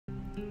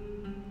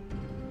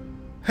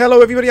Hello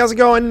everybody, how's it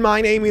going?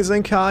 My name is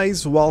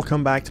InkEyes.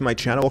 Welcome back to my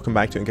channel. Welcome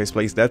back to InkEyes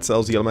Plays Dead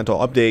Cells, the Elemental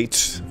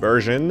Update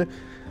version.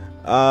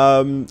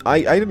 I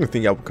didn't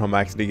think I would come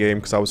back to the game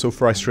because I was so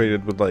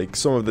frustrated with like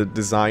some of the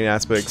design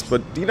aspects,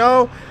 but you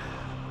know,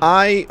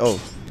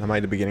 oh, am I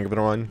at the beginning of it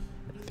on?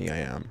 I think I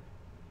am.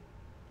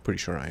 Pretty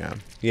sure I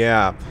am.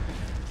 Yeah.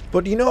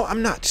 But you know,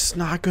 I'm just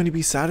not going to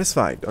be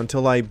satisfied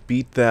until I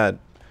beat that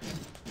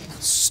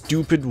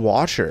stupid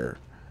Watcher,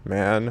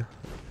 man.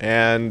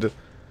 And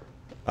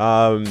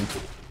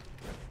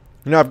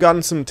you know, I've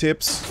gotten some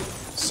tips,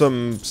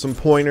 some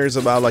pointers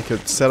about like a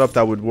setup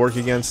that would work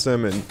against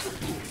him and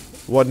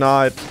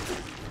whatnot.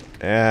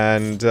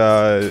 And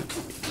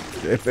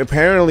if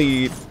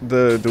apparently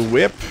the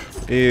whip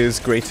is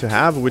great to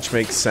have, which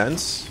makes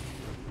sense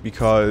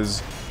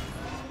because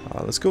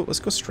let's go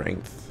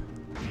strength.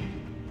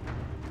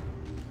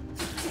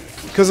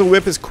 Because the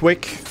whip is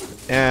quick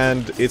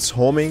and it's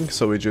homing,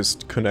 so it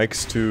just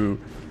connects to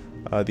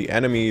the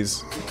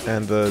enemies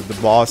and the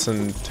boss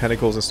and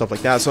tentacles and stuff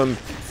like that. So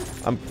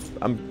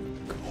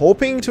I'm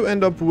hoping to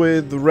end up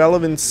with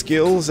relevant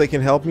skills that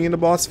can help me in the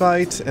boss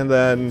fight, and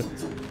then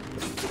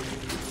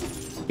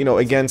you know,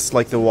 against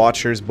like the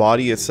Watcher's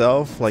body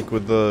itself, like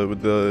with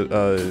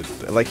the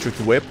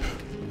electrical whip,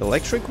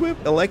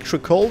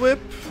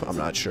 I'm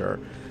not sure,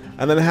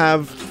 and then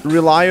have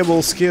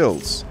reliable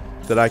skills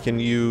that I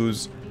can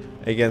use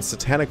against the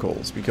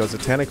tentacles, because the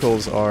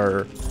tentacles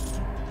are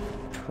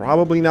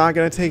probably not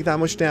gonna take that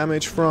much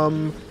damage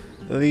from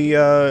the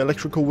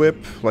electrical whip.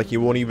 Like,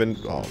 you won't even...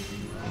 Oh,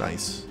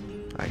 nice.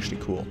 Actually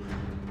cool.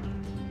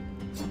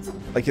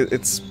 Like,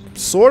 it's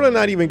sort of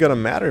not even gonna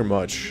matter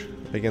much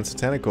against the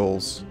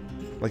tentacles.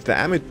 Like,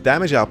 the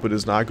damage output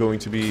is not going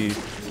to be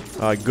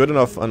good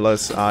enough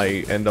unless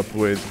I end up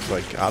with,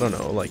 like, I don't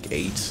know, like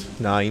 8,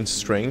 9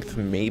 strength,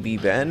 maybe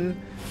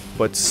then.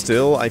 But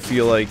still, I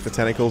feel like the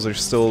tentacles are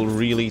still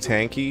really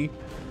tanky.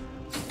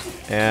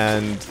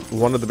 And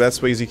one of the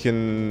best ways you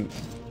can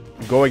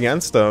go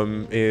against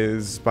them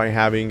is by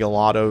having a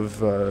lot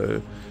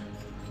of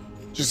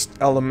just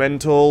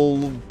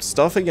elemental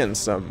stuff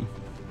against them.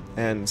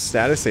 And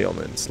status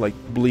ailments, like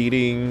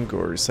bleeding,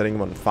 or setting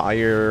them on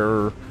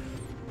fire,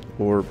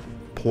 or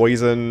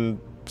poison,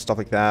 stuff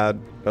like that.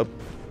 Oh,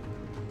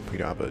 we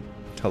don't have a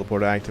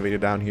teleporter activated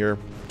down here.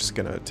 Just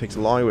gonna take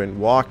the long way and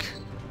walk.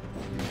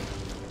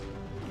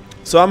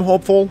 So I'm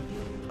hopeful.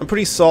 I'm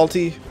pretty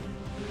salty.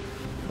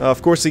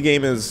 Of course, the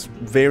game is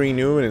very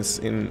new and it's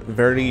in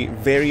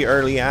very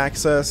early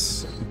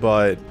access,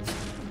 but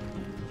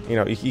you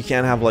know, you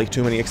can't have like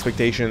too many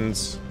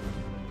expectations,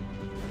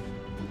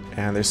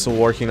 and they're still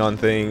working on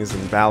things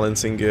and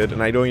balancing it,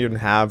 and I don't even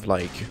have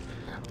like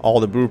all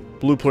the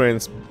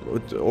blueprints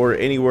or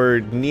anywhere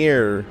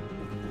near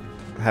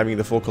having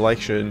the full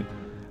collection.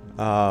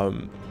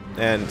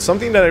 And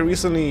something that I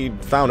recently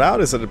found out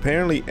is that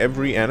apparently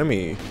every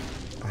enemy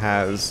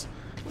has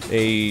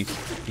a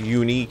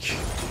unique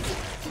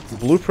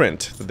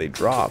blueprint that they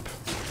drop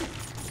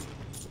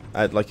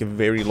at like a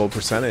very low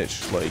percentage.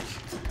 Like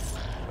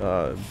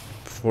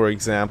for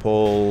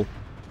example,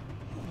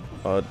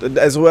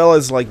 as well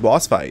as like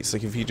boss fights.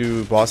 Like, if you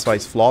do boss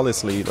fights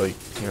flawlessly, like,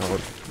 you know,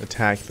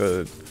 attack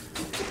the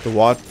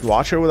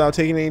Watcher without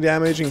taking any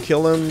damage and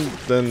kill him,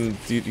 then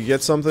you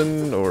get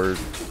something, or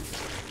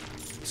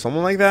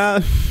something like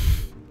that.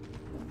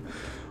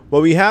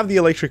 Well, we have the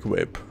electric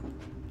whip,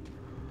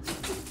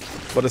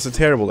 but it's a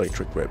terrible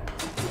electric whip.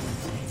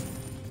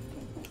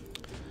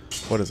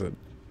 What is it?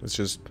 It's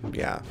just,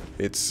 yeah,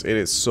 it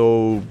is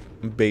so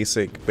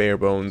basic, bare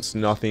bones,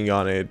 nothing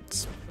on it.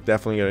 It's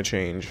definitely gonna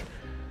change.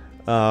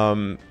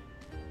 But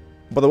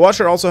the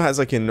Watcher also has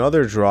like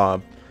another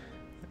drop.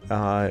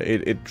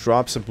 It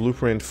drops a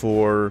blueprint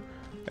for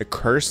a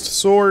cursed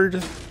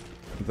sword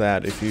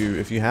that if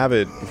you have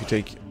it, if you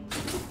take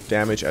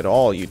damage at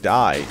all, you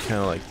die.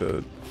 Kind of like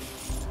the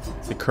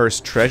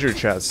cursed treasure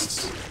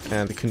chests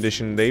and the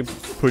condition they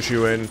put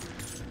you in.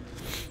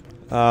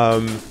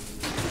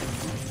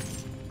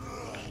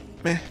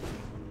 Meh.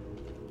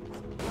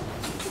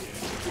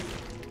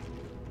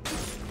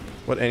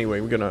 But anyway,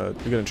 we're gonna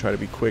try to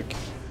be quick,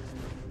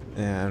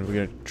 and we're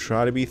gonna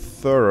try to be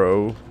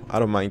thorough. I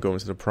don't mind going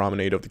to the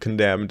Promenade of the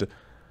Condemned.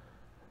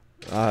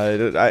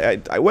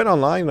 I went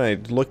online and I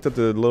looked at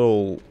the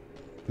little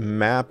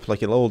map,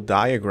 like a little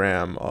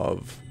diagram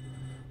of.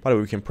 By the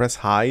way, we can press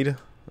hide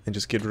and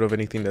just get rid of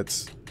anything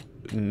that's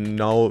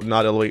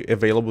not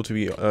available to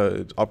be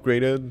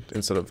upgraded,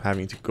 instead of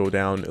having to go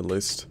down a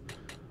list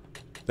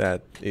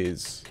that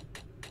is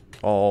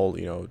all,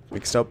 you know,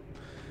 mixed up.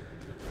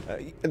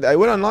 I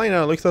went online and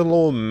I looked at a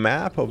little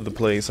map of the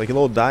place, like a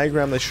little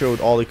diagram that showed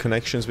all the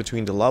connections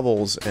between the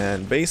levels,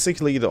 and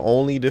basically the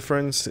only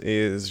difference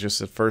is just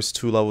the first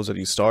 2 levels that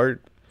you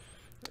start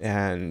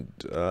and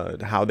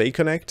how they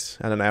connect,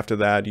 and then after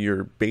that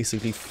you're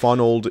basically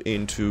funneled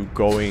into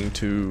going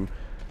to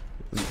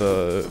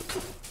the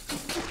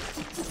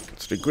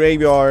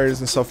graveyards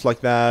and stuff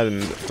like that,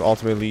 and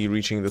ultimately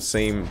reaching the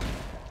same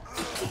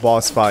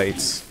boss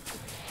fights.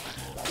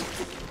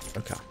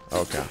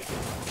 Okay.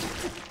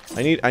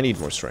 I need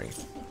more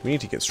strength. We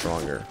need to get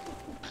stronger.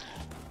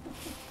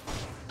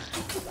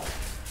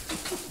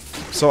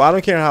 So I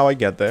don't care how I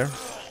get there.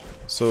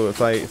 So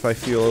if I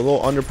feel a little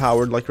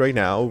underpowered like right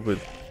now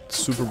with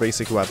super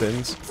basic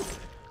weapons,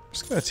 I'm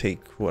just gonna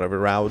take whatever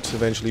route.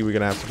 Eventually we're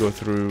gonna have to go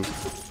through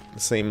the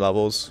same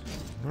levels.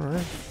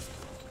 Alright.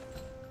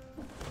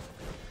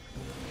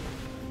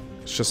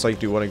 It's just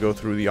like, do you want to go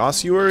through the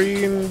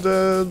ossuary and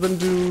then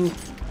do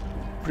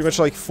pretty much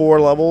like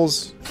 4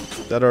 levels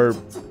that are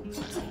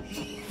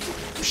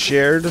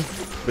shared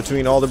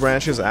between all the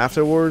branches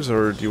afterwards?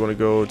 Or do you want to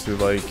go to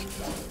like...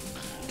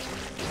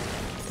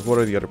 What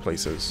are the other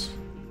places?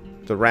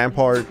 The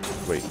rampart?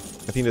 Wait,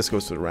 I think this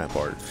goes to the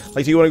rampart.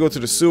 Like, do you want to go to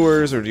the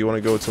sewers, or do you want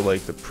to go to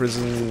like the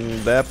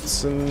prison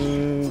depths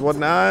and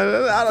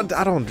whatnot?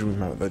 I don't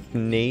remember the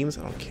names.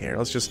 I don't care.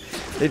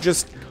 They're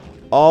just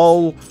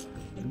all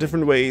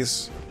different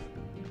ways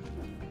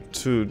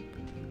to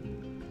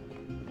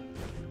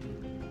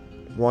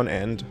one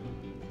end.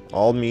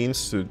 All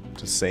means to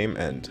the same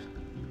end.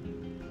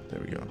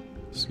 There we go.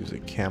 Let's use a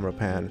camera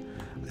pan.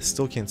 I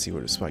still can't see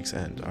where the spikes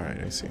end.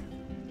 Alright, I see.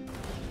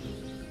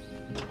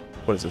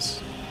 What is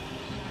this?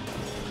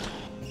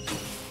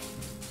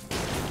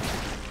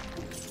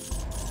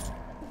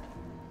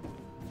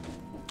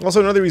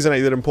 Also, another reason I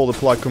didn't pull the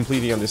plug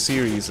completely on this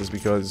series is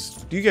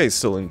because you guys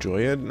still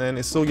enjoy it, and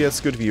it still gets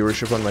good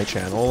viewership on my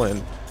channel,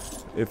 and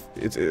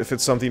if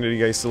it's something that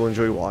you guys still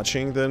enjoy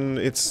watching, then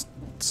it's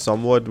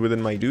somewhat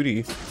within my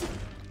duty.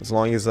 As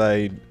long as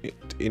I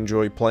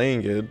enjoy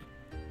playing it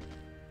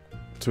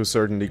to a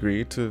certain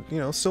degree, to, you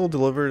know, still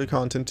deliver the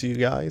content to you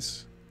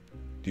guys.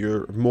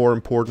 You're more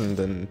important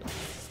than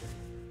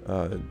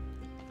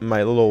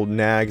my little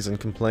nags and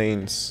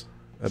complaints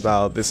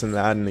about this and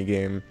that in the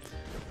game.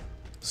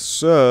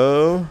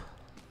 So,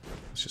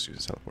 let's just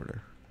use a teleporter.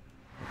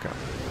 Okay.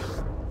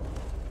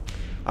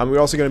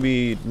 We're also going to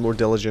be more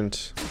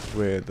diligent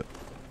with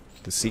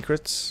the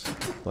secrets,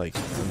 like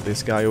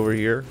this guy over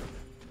here.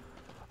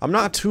 I'm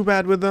not too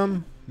bad with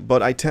them,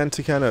 but I tend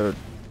to kind of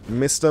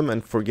miss them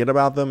and forget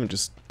about them, and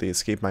just they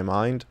escape my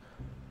mind.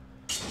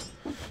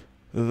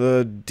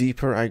 The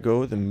deeper I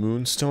go, the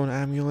moonstone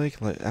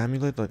amulet, like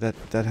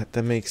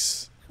that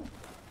makes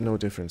no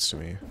difference to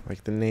me.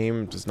 Like, the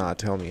name does not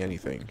tell me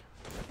anything.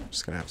 I'm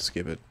just gonna have to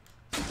skip it.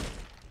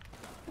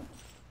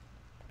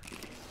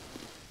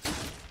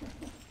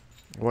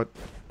 What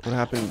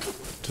happened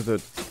to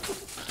the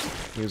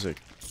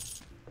music?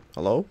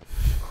 Hello?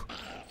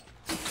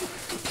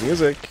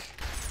 Music.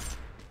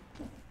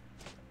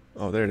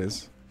 Oh, there it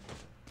is.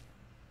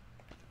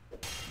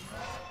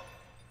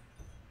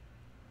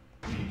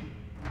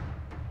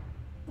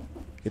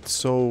 It's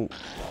so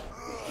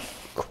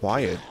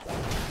quiet.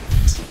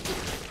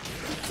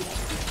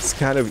 It's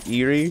kind of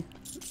eerie,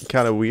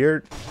 kind of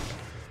weird.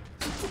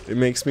 It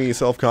makes me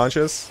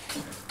self-conscious.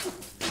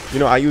 You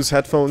know, I use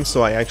headphones,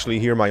 so I actually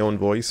hear my own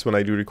voice when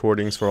I do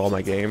recordings for all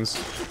my games.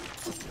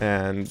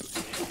 And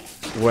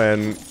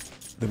when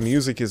the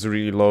music is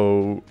really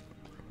low,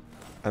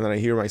 and then I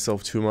hear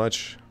myself too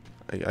much,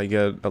 I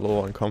get a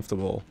little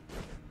uncomfortable.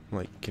 I'm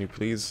like, can you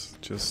please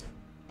just...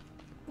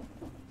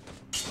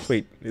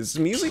 Wait, is the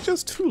music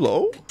just too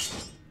low?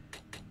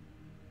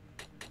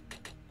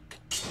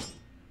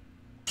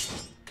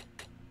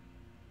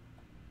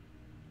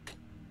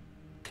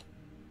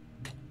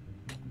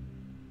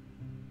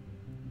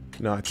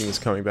 No, I think it's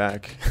coming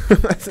back.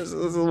 This is a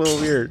little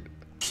weird.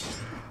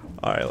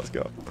 Alright, let's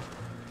go.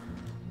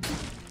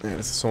 Man,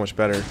 this is so much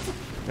better.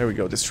 There we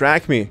go.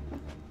 Distract me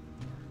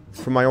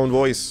from my own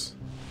voice.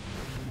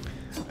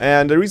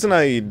 And the reason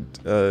I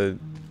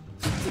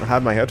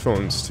have my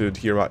headphones to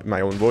hear my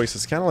own voice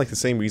is kind of like the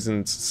same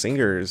reason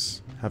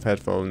singers have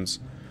headphones.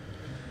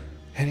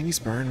 Enemies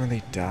burn when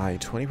they die.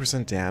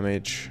 20%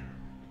 damage.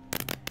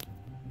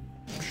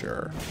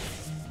 Sure.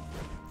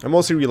 I'm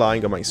mostly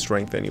relying on my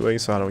strength anyway,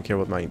 so I don't care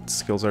what my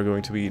skills are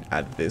going to be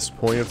at this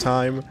point of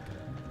time.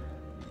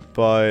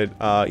 But,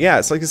 yeah,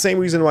 it's like the same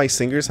reason why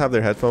singers have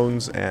their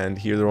headphones and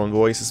hear their own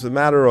voice. It's a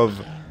matter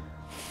of...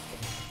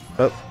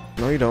 Oh,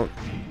 no you don't.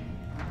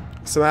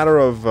 It's a matter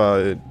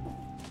of,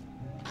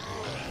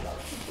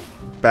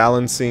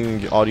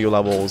 balancing audio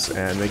levels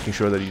and making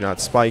sure that you're not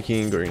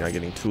spiking, or you're not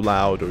getting too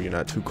loud, or you're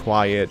not too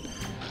quiet.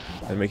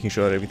 And making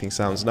sure that everything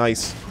sounds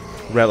nice,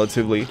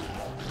 relatively.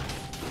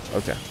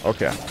 Okay,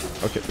 okay,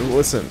 okay,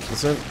 listen.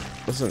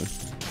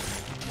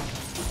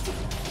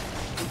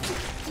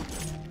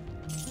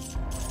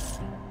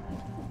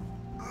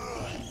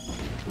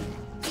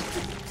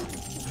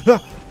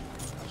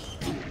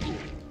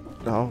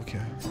 Oh,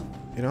 okay.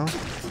 You know,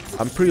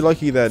 I'm pretty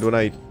lucky that when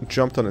I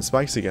jumped on the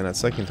spikes again that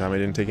second time, I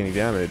didn't take any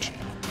damage.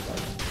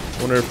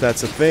 I wonder if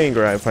that's a thing,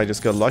 or if I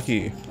just got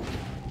lucky.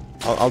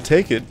 I'll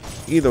take it.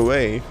 Either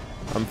way,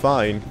 I'm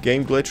fine.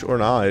 Game glitch or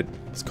not.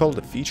 It's called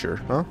a feature,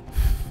 huh?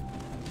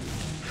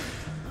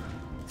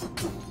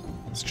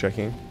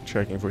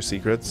 Checking for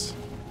secrets,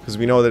 because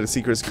we know that the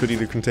secrets could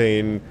either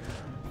contain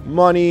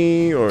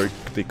money, or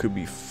they could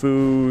be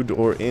food,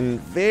 or in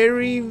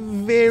very,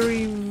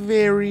 very,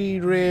 very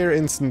rare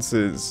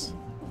instances,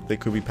 they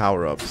could be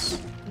power-ups.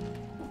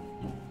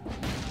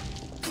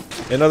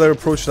 Another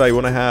approach that I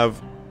want to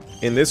have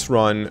in this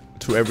run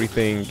to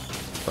everything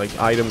like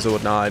items or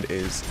whatnot,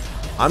 is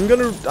I'm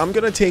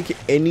gonna take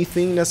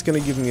anything that's gonna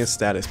give me a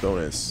status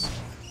bonus,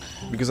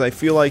 because I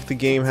feel like the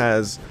game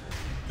has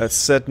a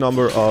set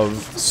number of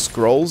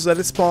scrolls that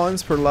it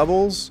spawns per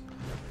levels,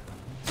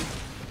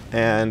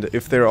 and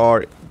if there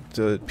are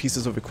the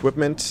pieces of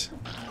equipment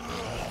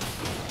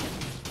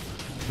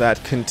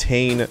that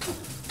contain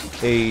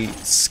a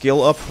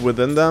skill up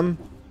within them,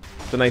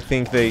 then I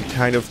think they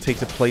kind of take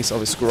the place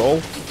of a scroll.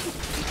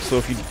 So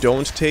if you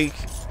don't take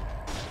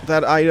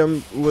that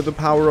item with a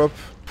power-up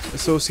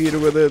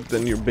associated with it,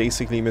 then you're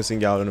basically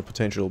missing out on a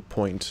potential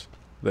point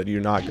that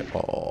you're not gonna...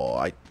 Oh,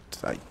 I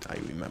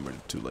remembered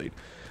it too late.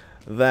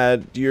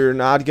 That you're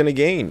not gonna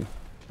gain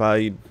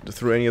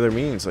through any other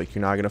means. Like,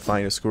 you're not gonna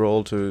find a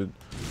scroll to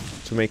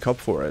make up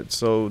for it.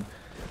 So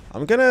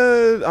I'm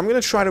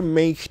gonna try to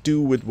make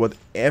do with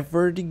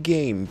whatever the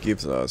game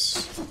gives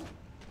us,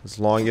 as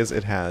long as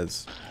it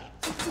has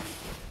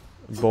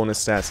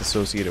bonus stats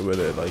associated with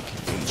it, like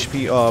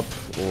HP up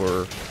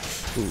or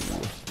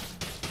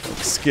like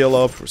skill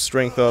up or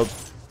strength up.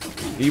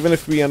 Even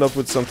if we end up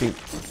with something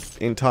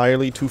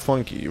entirely too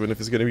funky, even if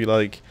it's gonna be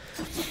like,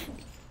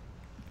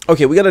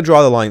 okay, we gotta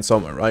draw the line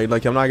somewhere, right?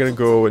 Like, I'm not gonna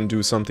go and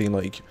do something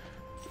like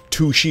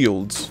 2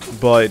 shields,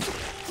 but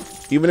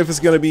even if it's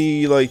gonna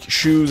be like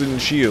shoes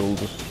and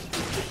shield,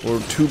 or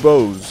 2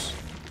 bows,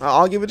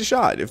 I'll give it a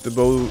shot. If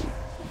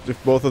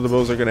both of the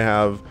bows are gonna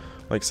have,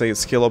 like, say, a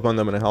skill up on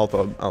them and a health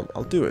up,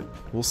 I'll do it.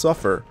 We'll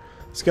suffer.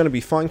 It's gonna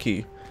be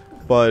funky,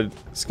 but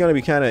it's gonna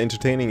be kind of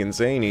entertaining and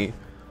zany,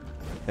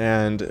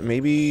 and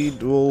maybe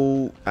it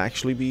will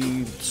actually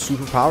be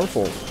super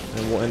powerful,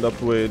 and we'll end up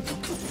with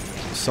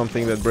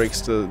something that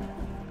breaks the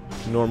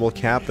normal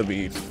cap that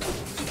we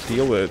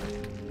deal with,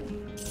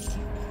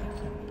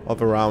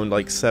 of around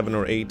like 7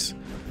 or 8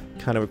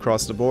 kind of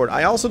across the board.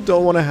 I also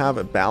don't want to have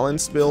a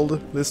balanced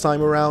build this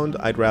time around.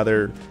 I'd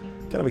rather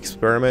kind of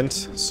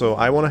experiment. So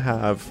I want to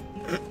have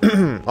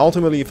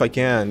ultimately, if I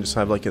can, just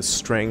have like a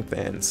strength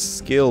and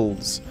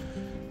skills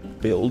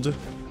build,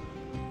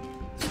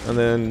 and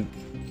then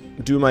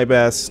do my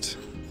best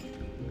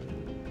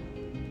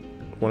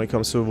when it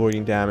comes to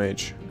avoiding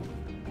damage.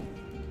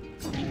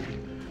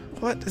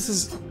 What? This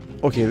is...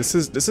 Okay, this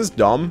is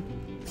dumb.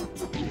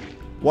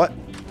 What?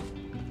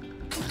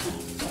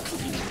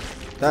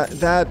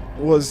 That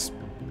was...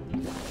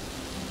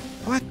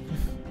 What?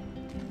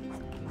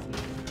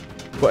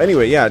 But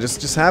anyway, yeah,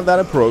 just have that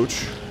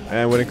approach,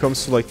 and when it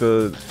comes to like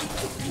when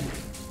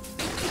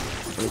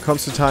it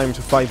comes to time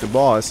to fight the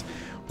boss,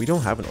 we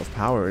don't have enough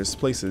power. This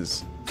place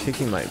is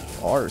kicking my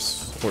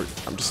arse, or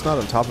I'm just not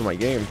on top of my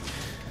game.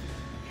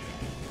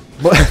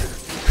 But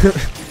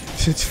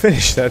to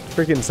finish that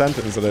freaking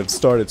sentence that I've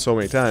started so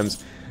many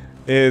times,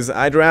 is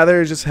I'd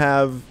rather just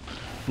have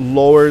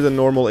lower than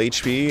normal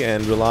HP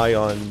and rely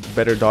on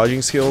better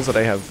dodging skills that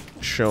I have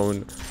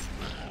shown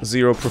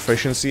 0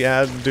 proficiency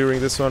at during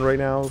this one right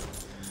now,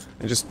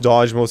 and just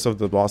dodge most of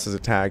the boss's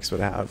attacks, but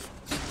have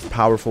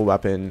powerful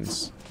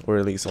weapons, or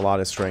at least a lot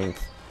of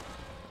strength,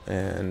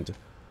 and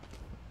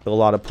a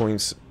lot of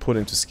points put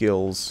into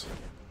skills.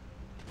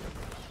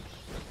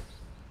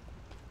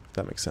 If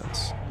that makes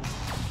sense.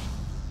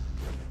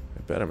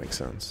 It better make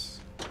sense.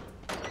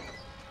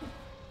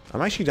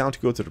 I'm actually down to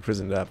go to the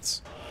prison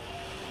depths.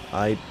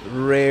 I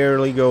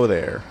rarely go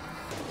there.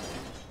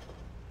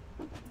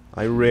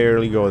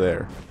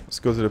 Let's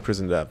go to the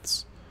prison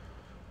depths.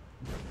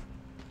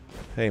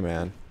 Hey,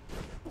 man.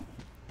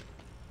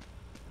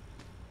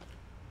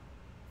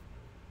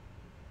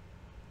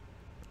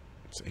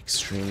 It's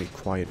extremely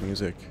quiet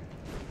music.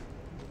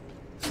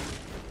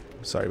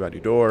 Sorry about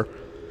your door.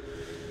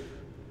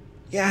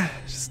 Yeah,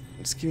 just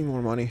give me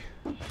more money.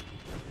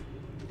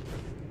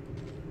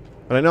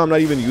 But I know I'm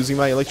not even using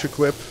my electric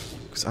whip,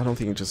 because I don't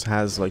think it just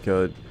has like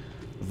a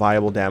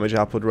viable damage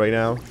output right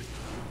now.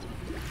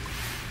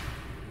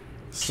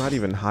 It's not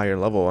even higher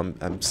level.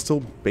 I'm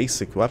still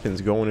basic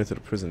weapons going into the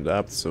prison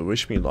depths, so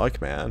wish me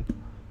luck, man.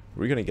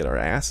 We're gonna get our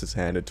asses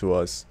handed to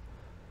us.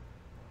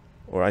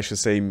 Or I should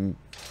say,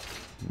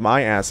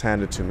 my ass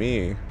handed to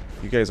me.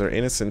 You guys are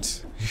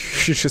innocent.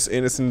 You're just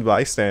innocent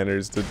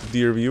bystanders, the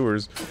dear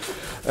viewers.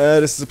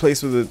 This is a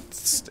place with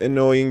the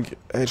annoying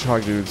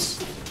hedgehog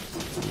dudes.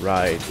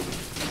 Right.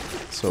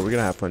 So we're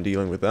gonna have fun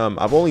dealing with them.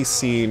 I've only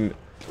seen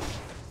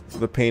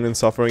the pain and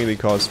suffering they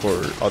cause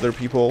for other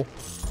people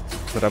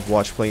that I've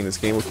watched playing this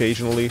game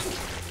occasionally,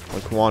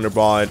 like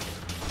Wanderbot,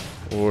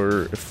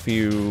 or a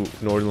few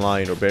Northern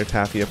Lion or Bear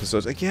Taffy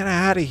episodes. Get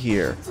out of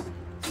here!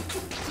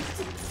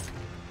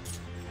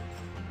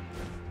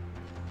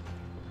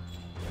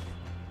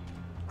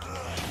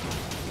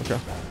 Okay.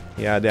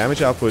 Yeah,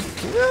 damage output.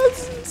 Yeah,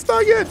 it's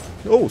not good.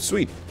 Oh,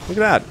 sweet. Look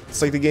at that.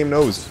 It's like the game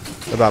knows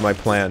about my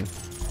plan.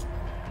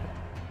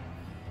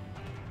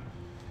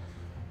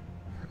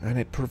 And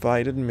it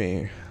provided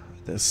me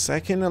the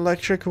second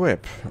electric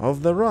whip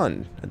of the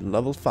run at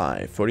level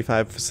 5.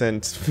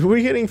 45%.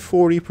 We're getting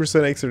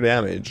 40% extra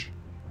damage.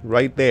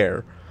 Right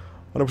there.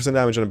 100%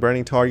 damage on a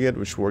burning target,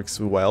 which works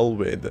well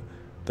with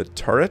the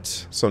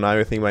turret. So now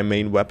I think my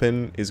main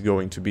weapon is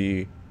going to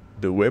be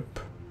the whip.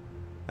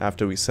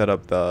 After we set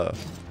up the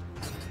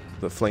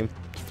the flame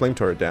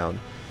turret down.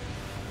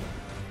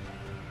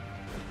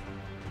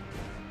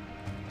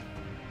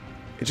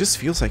 It just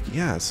feels like,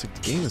 yeah, the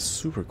game is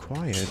super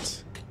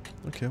quiet.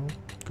 Okay, we'll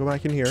go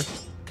back in here.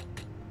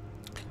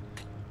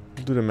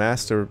 We'll do the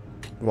master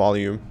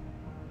volume.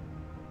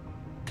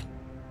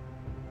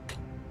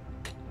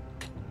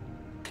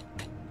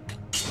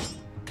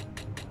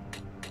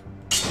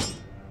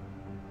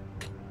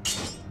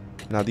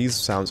 Now these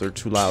sounds are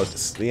too loud.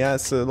 Yeah,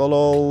 it's a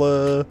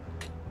little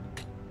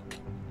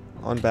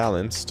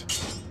unbalanced.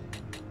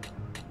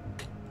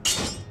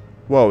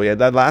 Whoa, yeah,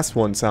 that last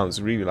one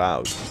sounds really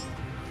loud.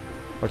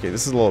 Okay,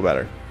 this is a little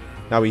better.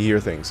 Now we hear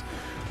things.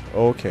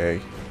 Okay.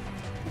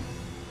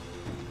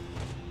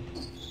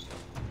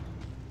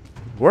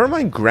 Where are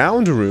my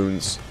ground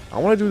runes? I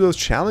want to do those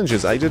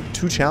challenges. I did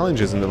 2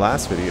 challenges in the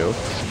last video.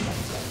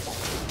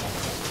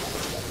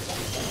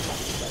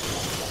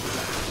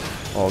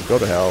 Oh, go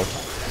to hell.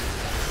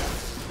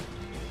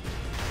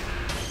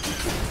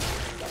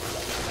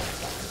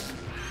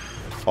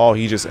 Oh,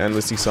 he just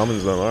endlessly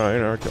summons them.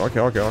 Alright, okay.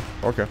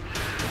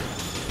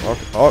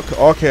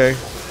 Okay.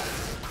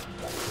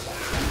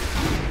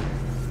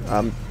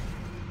 I'm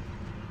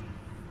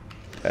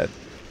dead.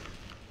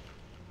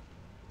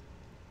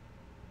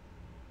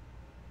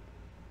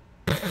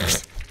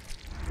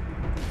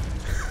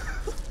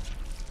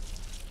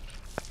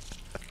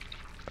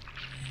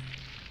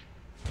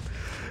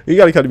 You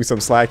gotta cut me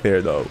some slack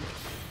there, though.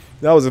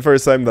 That was the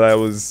first time that I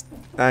was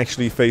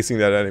actually facing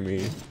that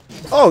enemy.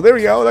 Oh, there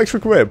we go,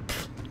 electric whip.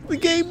 The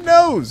game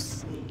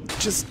knows.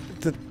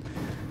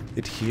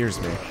 It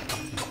hears me.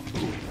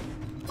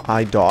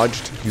 I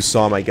dodged. You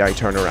saw my guy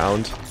turn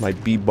around. My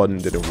B button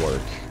didn't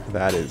work.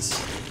 That is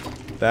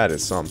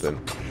something.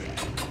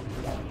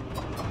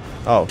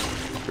 Oh,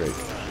 great.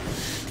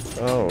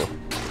 Oh.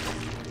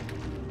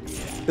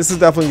 This is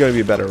definitely going to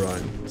be a better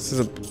run. This is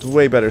a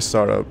way better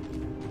startup.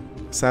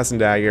 Assassin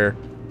Dagger.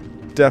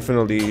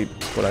 Definitely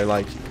what I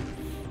like.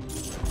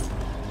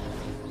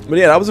 But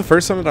yeah, that was the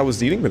first time that I was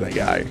dealing with that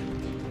guy.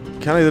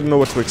 Kinda didn't know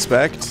what to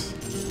expect.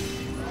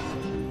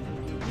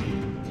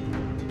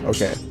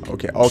 Okay.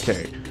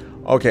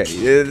 This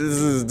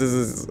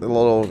is a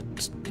little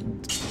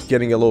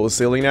getting a little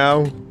silly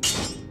now.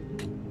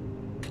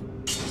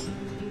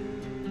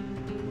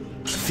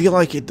 I feel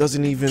like it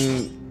doesn't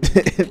even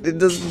it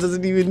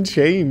doesn't even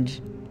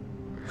change.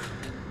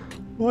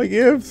 My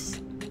gifts.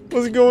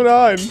 What's going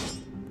on?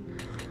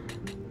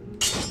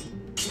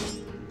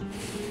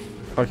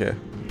 Okay.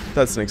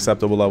 That's an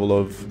acceptable level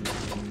of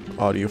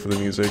audio for the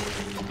music.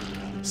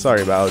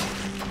 Sorry about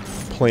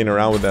playing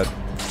around with that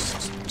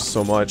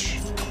so much.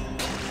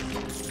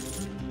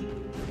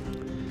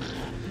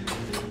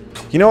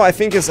 You know, I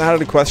think it's out of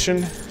the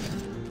question.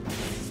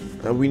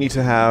 We need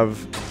to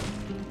have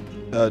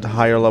a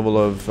higher level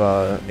of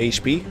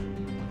HP.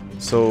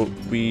 So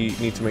we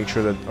need to make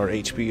sure that our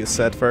HP is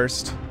set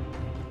first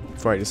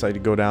before I decide to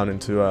go down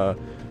into a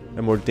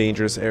more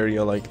dangerous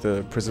area like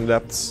the prison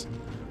depths.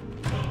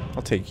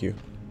 I'll take you.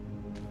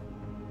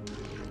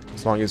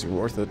 As long as you're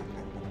worth it.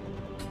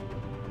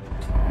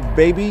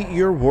 Baby,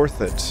 you're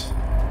worth it.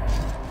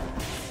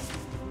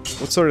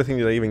 What sort of thing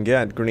did I even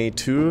get? Grenade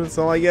 2? That's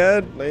all I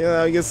get?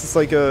 Yeah, I guess it's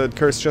like a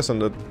cursed chest on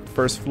the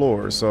first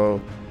floor, so...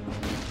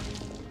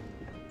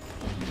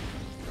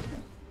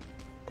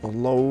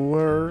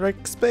 Lower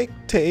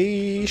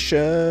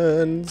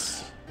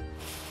expectations.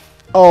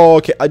 Oh,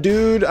 okay.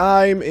 Dude,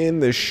 I'm in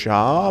the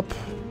shop.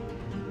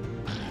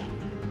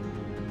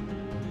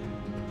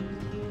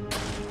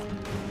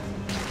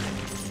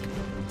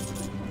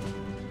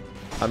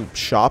 I'm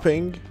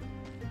shopping.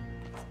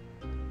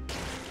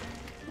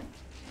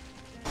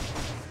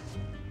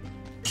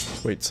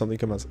 Wait, something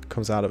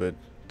comes out of it.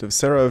 The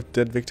viscera of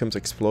dead victims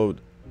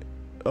explode.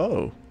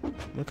 Oh,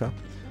 okay.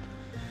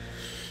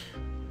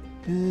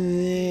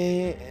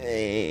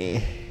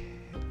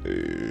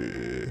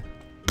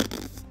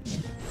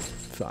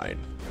 Fine.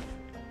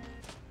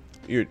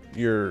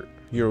 You're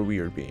a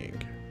weird being.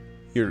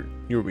 You're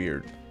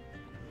weird.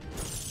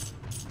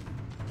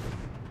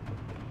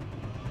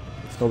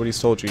 If nobody's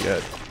told you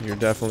yet, you're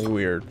definitely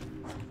weird.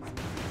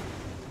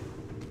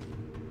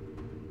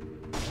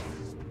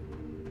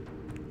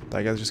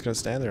 That guy's just gonna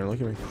stand there and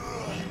look at me.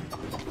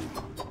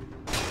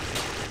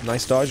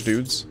 Nice dodge,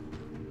 dudes.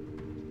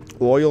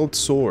 Oiled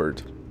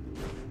sword.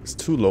 It's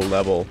too low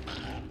level.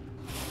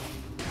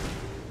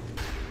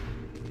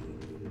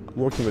 I'm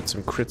working with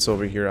some crits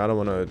over here. I don't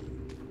want to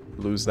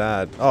lose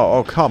that.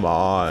 Oh, come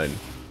on.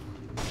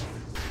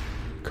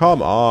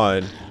 Come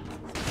on.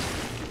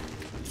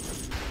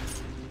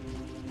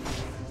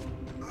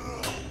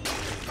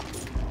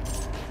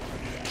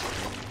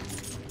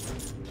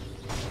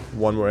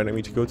 One more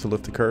enemy to go to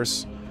lift the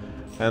curse.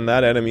 And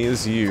that enemy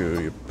is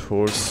you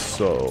poor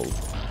soul.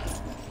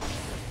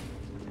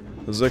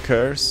 The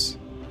curse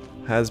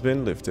has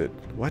been lifted.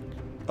 What?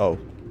 Oh,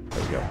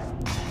 there we go.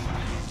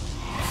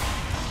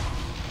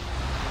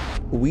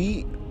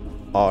 We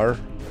are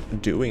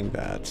doing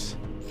that.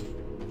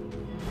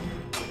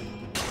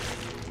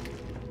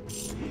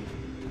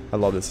 I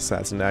love this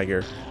assassin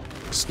dagger.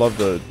 Just love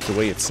the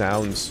way it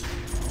sounds.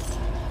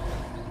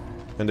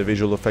 And the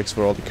visual effects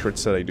for all the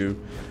crits that I do.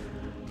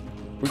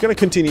 We're gonna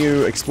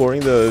continue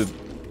exploring the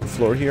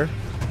floor here.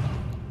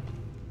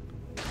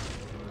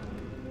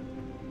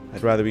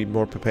 I'd rather be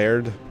more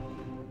prepared.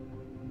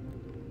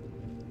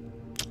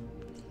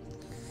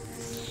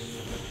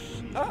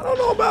 I don't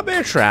know about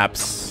bear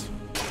traps.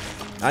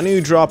 I knew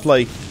you drop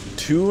like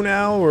 2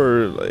 now,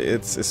 or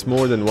it's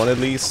more than 1 at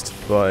least,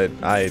 but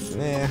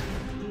nah.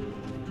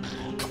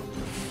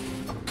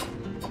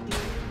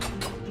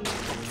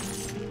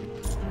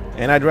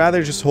 And I'd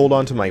rather just hold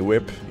on to my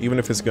whip, even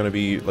if it's gonna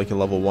be like a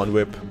level 1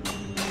 whip.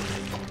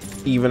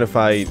 Even if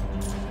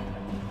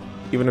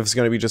it's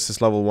gonna be just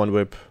this level 1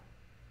 whip.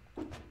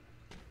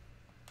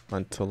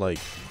 Until I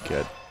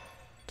get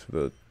to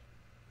the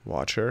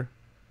Watcher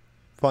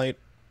fight.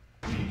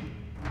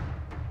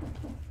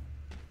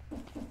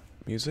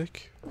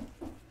 Music?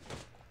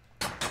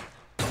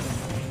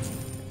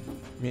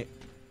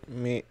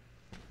 Music?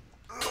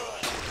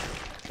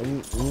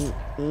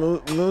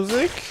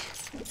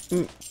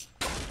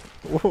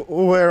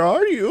 Where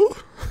are you?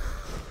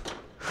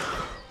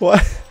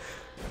 What?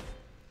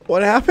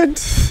 What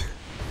happened?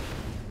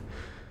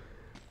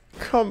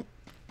 Come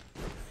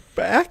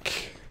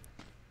back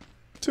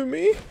to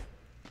me?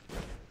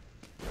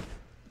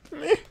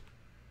 Me?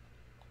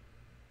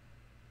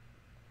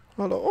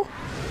 Hello?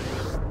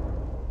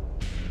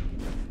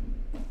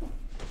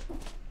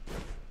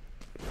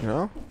 You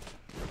know?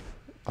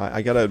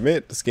 I gotta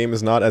admit, this game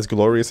is not as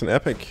glorious and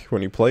epic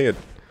when you play it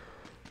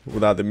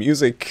without the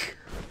music.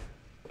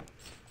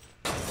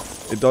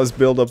 It does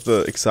build up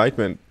the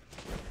excitement,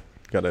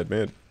 gotta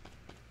admit.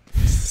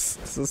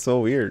 This is so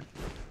weird.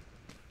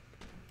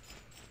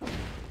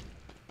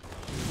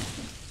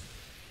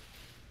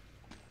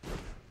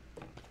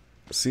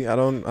 See, I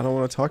don't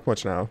want to talk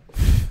much now.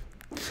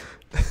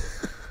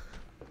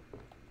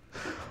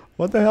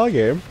 What the hell,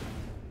 game?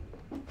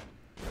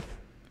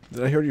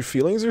 Did I hurt your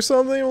feelings or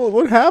something?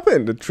 What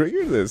happened to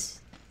trigger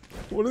this?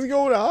 What is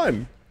going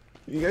on?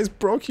 You guys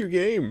broke your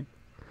game.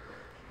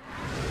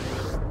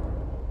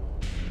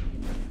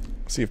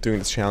 See if doing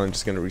this challenge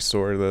is gonna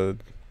restore the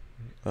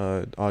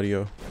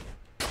audio.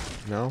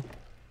 No?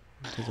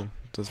 It doesn't.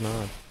 It does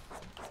not.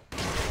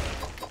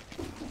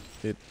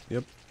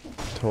 Yep.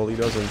 Totally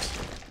doesn't.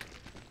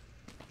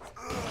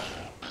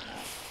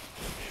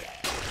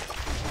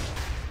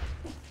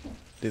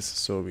 This is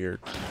so weird.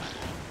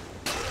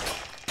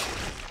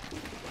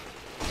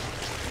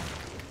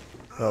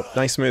 Oh,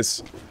 nice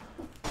miss.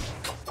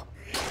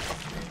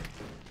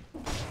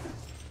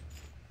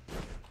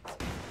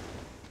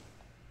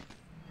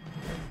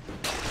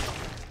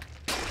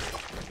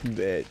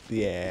 But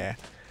yeah.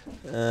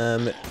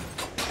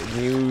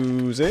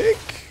 Music?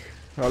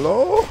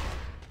 Hello?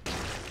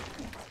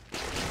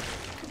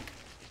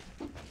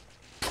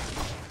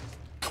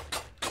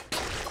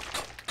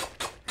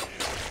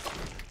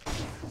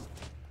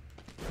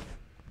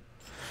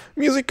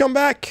 Music, come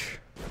back!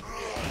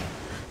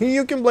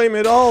 You can blame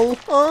it all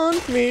on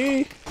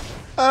me.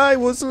 I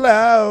was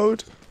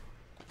loud.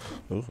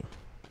 Ooh.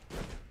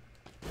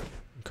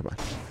 Come on.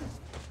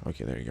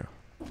 Okay, there you go.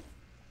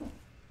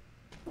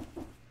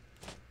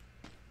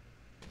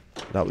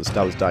 That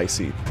was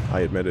dicey.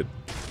 I admit it.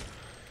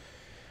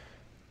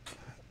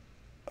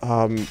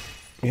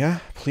 Yeah,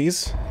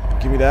 please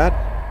give me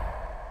that.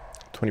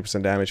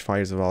 20% damage,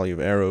 fires a volley of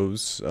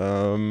arrows.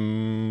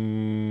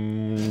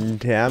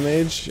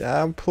 Damage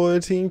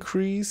output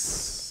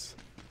increase.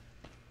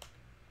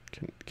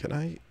 Can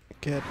I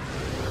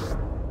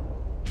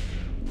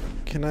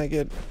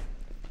get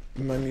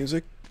my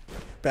music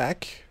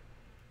back?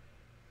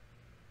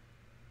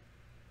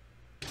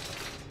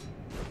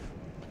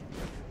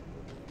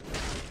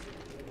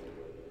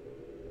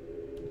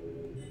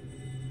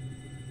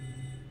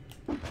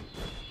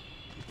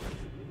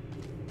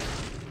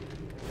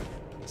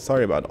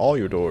 Sorry about all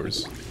your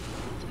doors.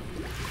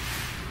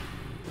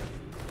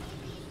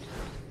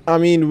 I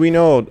mean, we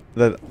know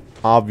that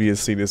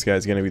obviously this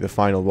guy's gonna be the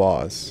final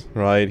boss,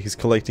 right? He's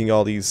collecting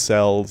all these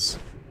cells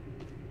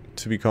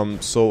to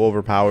become so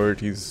overpowered.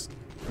 He's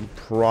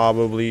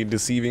probably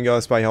deceiving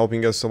us by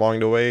helping us along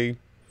the way.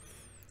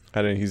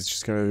 And then he's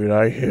just gonna be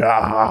like,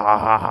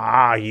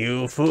 ah,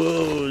 you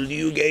fool,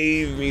 you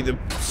gave me the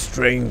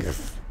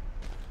strength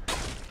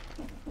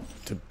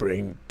to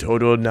bring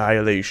total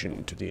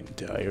annihilation to the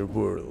entire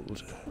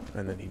world.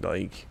 And then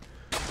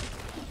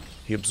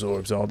he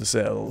absorbs all the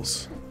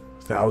cells,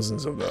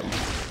 thousands of them.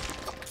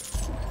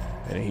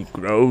 And he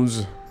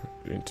grows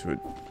into a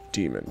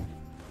demon.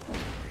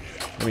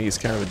 I mean, he's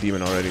kind of a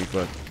demon already,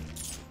 but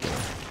you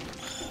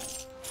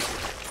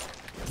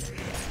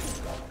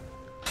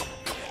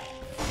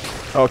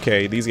know.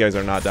 Okay, these guys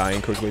are not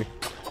dying quickly.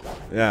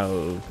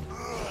 No.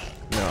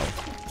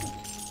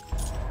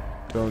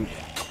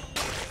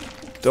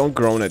 Don't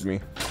groan at me.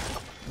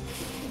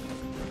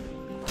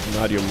 I'm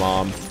not your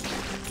mom.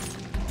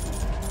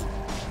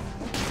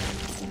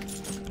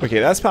 Okay,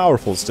 that's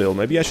powerful still.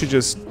 Maybe I should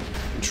just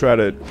try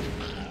to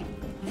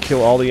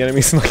kill all the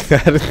enemies like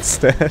that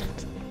instead.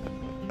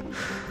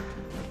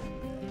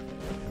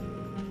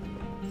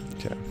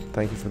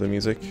 Thank you for the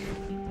music.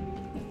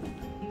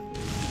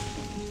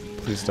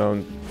 Please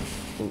don't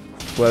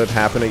let it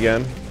happen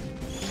again.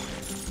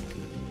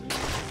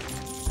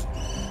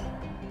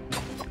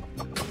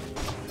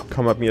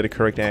 Come at me at a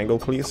correct angle,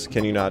 please.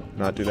 Can you not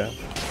do that?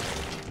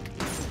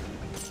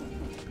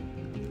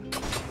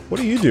 What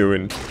are you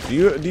doing? Do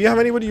you have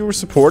anybody you were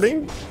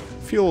supporting?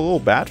 I feel a little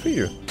bad for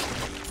you.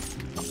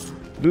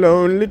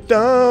 Lonely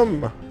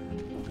dumb.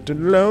 The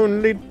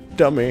lonely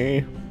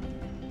dummy.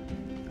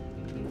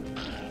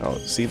 Oh,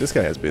 see, this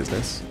guy has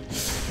business.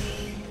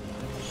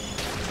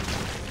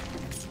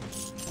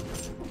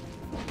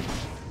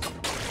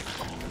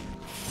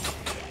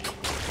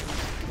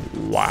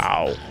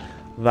 Wow.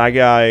 That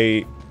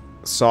guy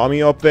saw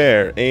me up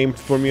there, aimed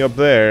for me up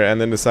there,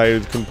 and then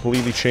decided to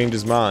completely change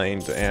his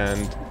mind,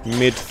 and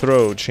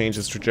mid-throw change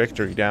his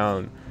trajectory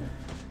down.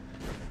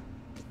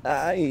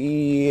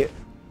 I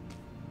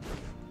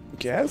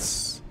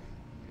guess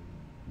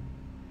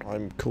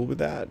I'm cool with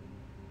that.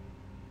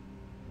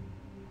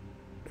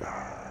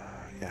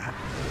 Yeah.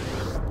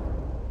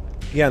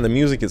 Yeah, and the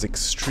music is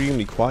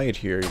extremely quiet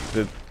here.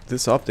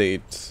 This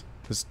update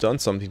has done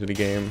something to the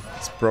game.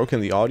 It's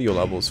broken the audio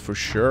levels for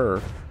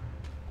sure.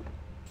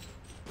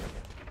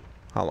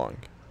 How long?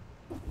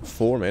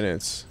 4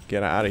 minutes.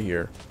 Get out of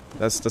here.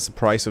 That's the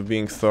price of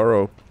being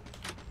thorough.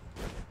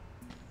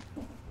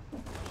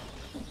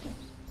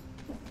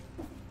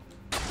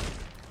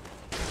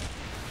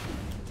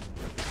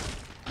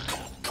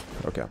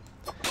 Okay.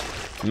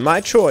 My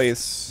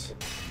choice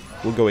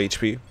will go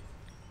HP.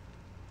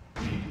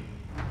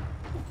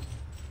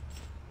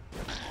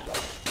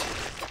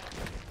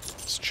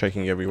 Just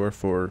checking everywhere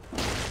for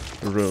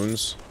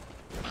runes.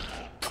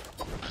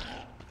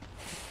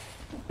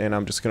 And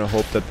I'm just gonna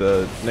hope that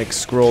the next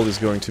scroll is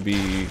going to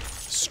be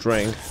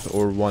strength,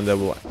 or one that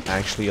will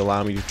actually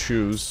allow me to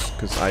choose,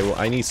 because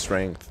I need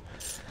strength.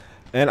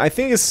 And I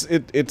think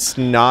it's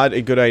not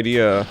a good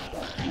idea,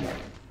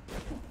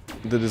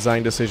 the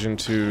design decision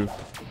to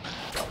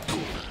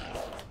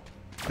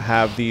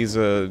have these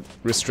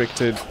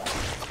restricted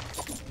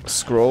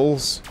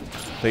scrolls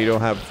that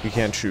you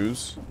can't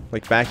choose.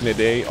 Like back in the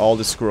day, all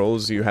the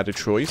scrolls you had a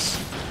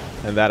choice,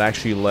 and that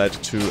actually led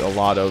to a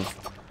lot of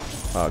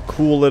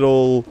cool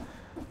little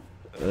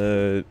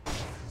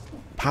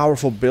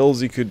powerful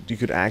builds you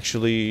could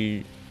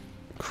actually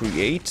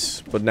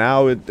create. But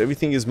now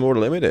everything is more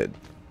limited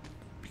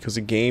because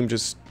the game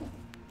just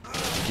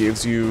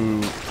gives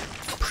you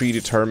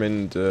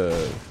predetermined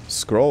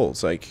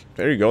scrolls. Like,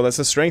 there you go, that's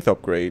a strength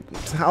upgrade.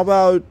 How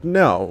about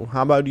no?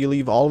 How about you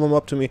leave all of them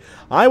up to me?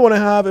 I want to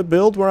have a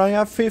build where I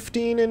have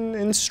 15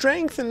 in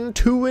strength and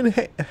 2 in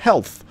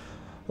health.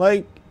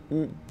 Like,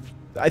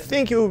 I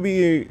think it would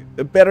be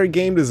a better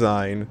game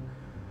design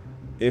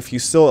if you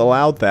still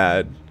allowed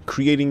that,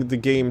 creating the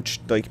game,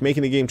 like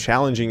making the game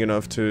challenging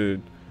enough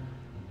to...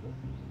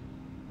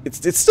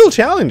 It's still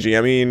challenging.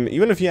 I mean,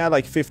 even if you had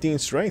like 15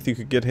 strength, you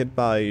could get hit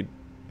by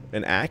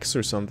an axe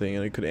or something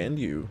and it could end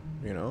you,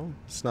 you know?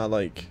 It's not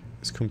like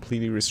it's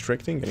completely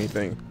restricting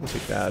anything. I'll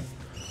take that.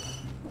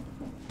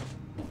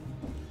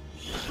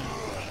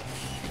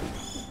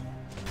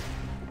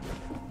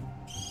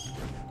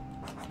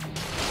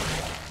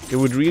 It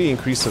would really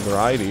increase the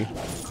variety.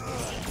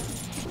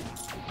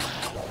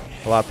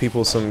 Allow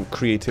people some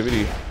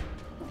creativity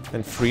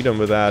and freedom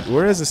with that.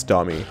 Where is this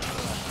dummy?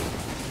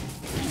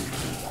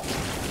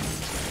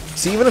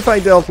 See, even if I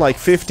dealt like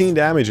 15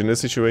 damage in this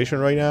situation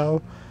right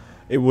now,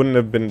 it wouldn't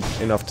have been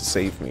enough to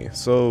save me.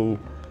 So,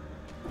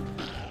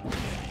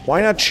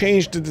 why not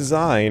change the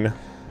design?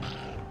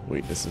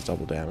 Wait, this is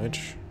double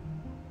damage.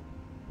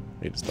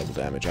 Wait, it's double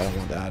damage. I don't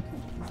want that.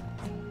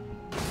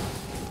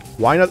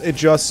 Why not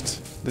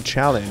adjust the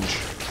challenge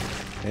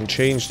and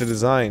change the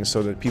design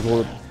so that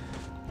people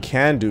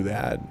can do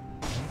that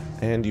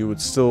and you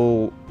would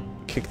still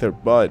kick their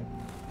butt?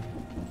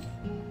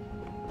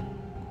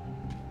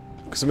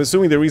 Because I'm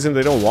assuming the reason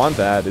they don't want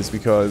that is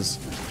because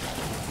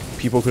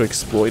people could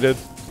exploit it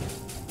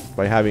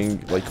by having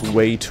like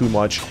way too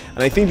much.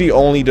 And I think the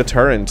only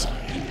deterrent...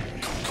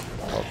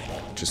 Oh,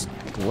 just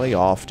lay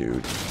off,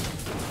 dude.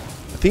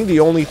 I think the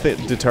only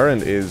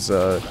deterrent is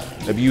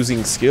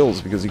abusing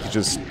skills, because you could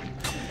just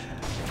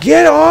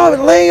get off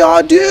and lay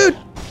on, dude!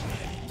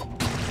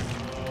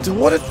 Dude,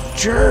 what a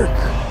jerk!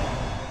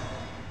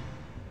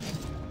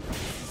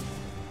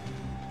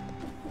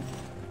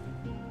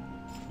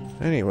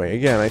 Anyway,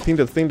 again, I think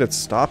the thing that's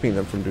stopping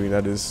them from doing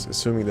that is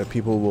assuming that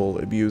people will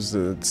abuse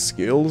the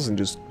skills and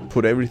just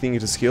put everything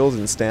into skills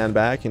and stand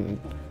back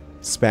and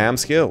spam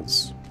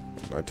skills.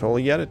 I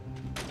totally get it.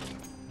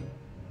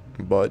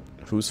 But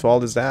whose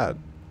fault is that?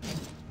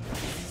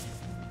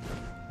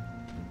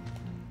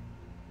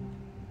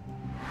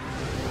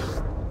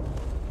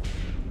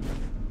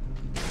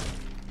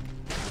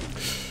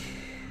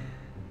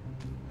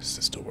 What's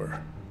this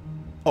door?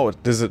 Oh,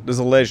 there's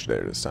a ledge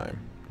there this time.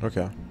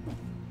 Okay.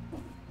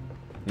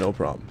 No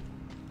problem.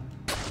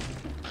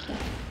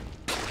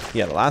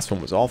 Yeah, the last one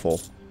was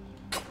awful.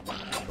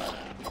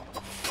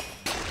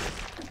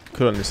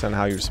 Couldn't understand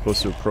how you're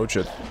supposed to approach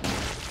it.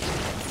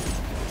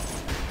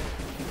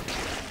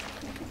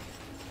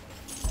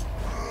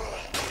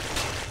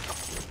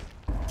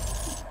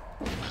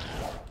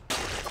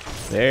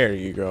 There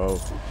you go.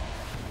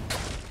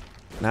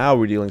 Now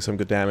we're dealing some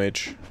good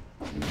damage.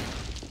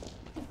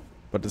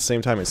 But at the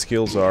same time, my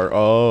skills are...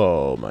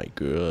 Oh my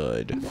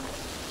god.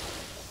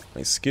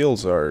 My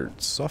skills are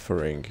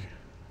suffering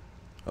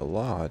a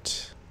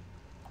lot.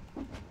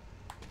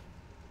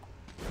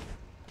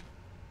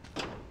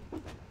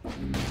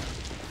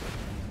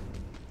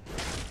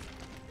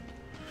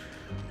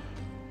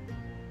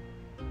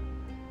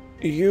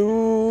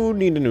 You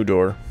need a new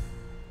door.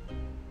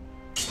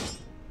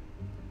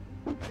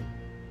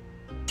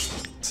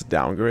 It's a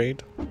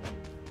downgrade.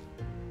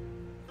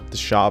 The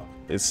shop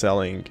is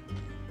selling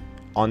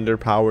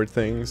underpowered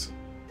things.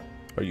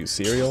 Are you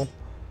serial?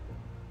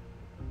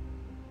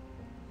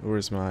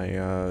 Where's my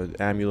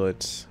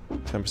amulet?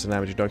 10%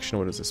 damage reduction.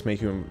 What does this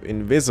make you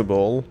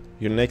invisible?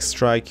 Your next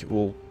strike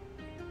will,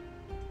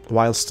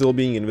 while still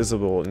being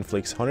invisible,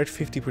 inflicts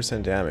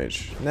 150%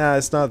 damage. Nah,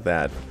 it's not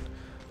that.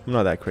 I'm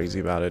not that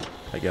crazy about it,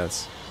 I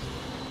guess.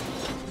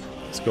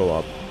 Let's go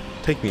up.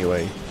 Take me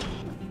away.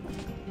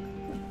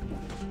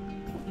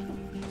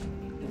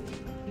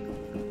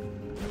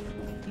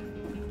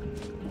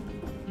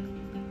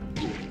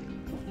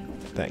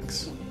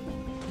 Thanks.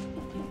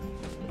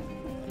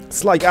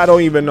 It's like I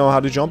don't even know how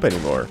to jump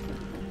anymore.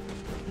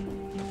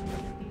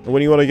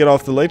 When you want to get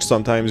off the ledge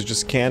sometimes, you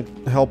just can't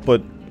help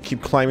but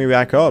keep climbing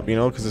back up, you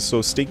know, because it's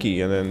so sticky.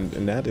 And then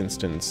in that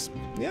instance,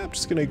 yeah, I'm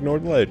just going to ignore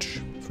the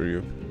ledge for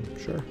you.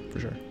 Sure, for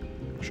sure.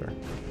 Sure.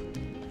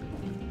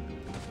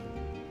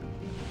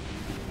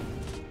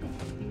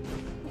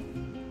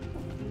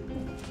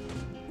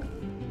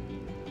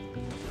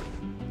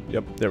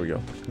 Yep, there we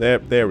go.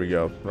 There we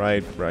go.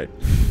 Right.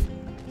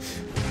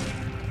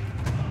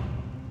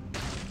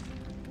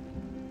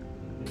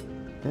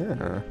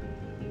 Yeah.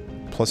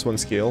 +1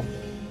 skill.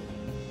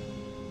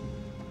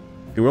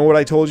 You remember what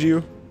I told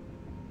you?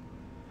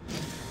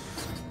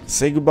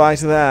 Say goodbye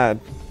to that.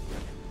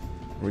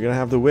 We're gonna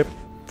have the whip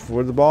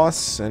for the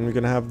boss, and we're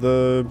gonna have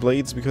the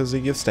blades because they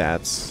give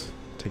stats.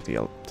 Take the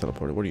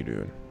teleporter. What are you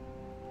doing?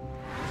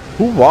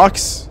 Who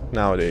walks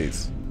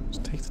nowadays?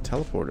 Just take the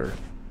teleporter.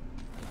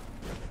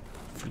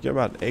 Forget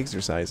about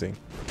exercising.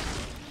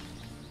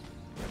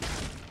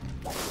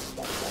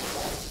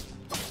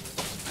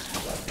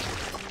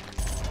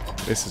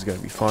 This is gonna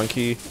be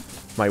funky.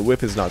 My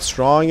whip is not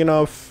strong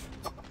enough.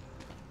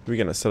 We're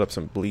gonna set up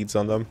some bleeds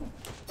on them.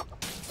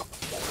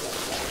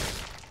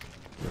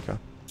 Okay.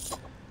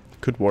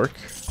 Could work.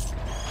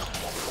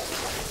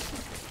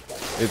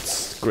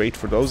 It's great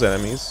for those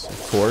enemies, of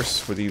course,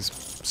 for these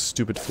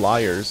stupid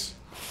flyers.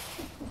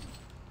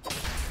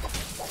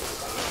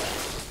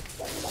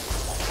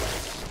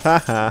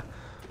 Haha.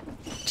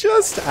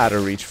 Just out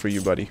of reach for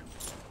you, buddy.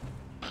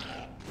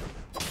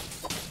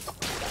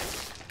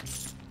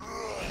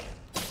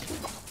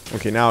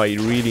 Okay, now I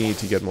really need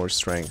to get more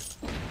strength.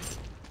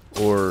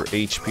 Or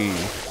HP.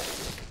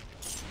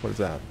 What is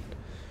that?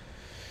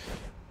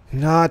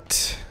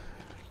 Not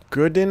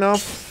good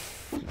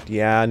enough?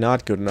 Yeah,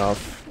 not good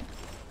enough.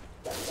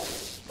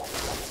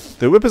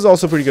 The whip is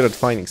also pretty good at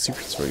finding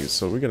secrets for you,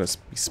 so we're gonna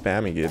be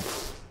spamming it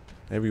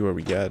everywhere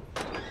we get.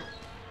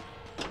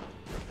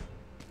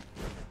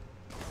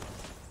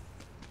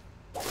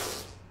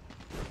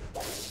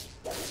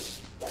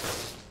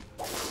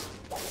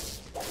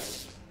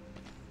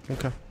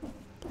 Okay.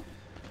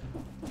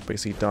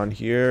 Basically done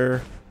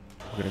here.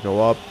 We're gonna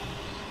go up.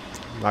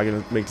 I'm not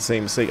gonna make the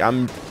same mistake.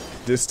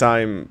 This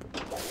time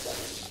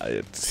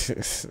I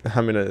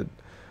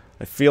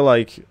feel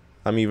like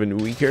I'm even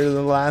weaker than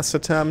the last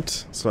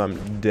attempt, so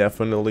I'm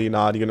definitely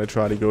not gonna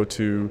try to go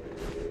to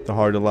the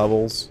harder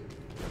levels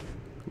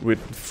with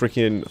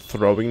freaking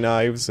throwing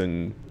knives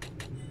and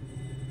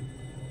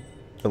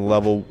a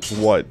level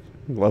what?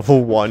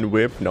 Level 1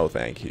 whip? No,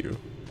 thank you.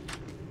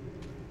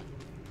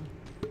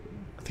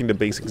 I think the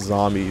basic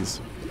zombies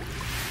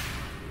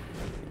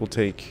will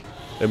take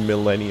a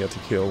millennia to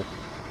kill.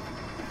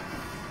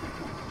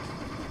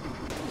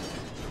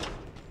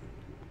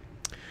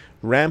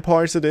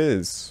 Ramparts it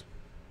is.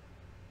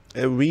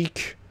 A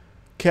weak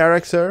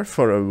character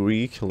for a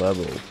weak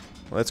level.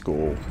 Let's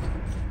go.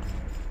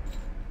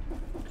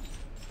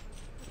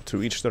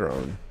 To each their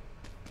own.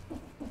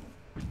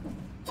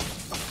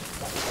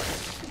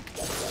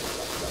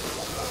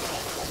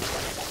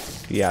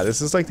 Yeah,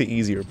 this is like the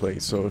easier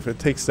place, so if it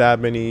takes that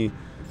many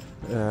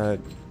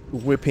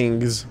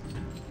whippings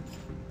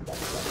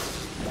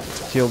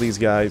to kill these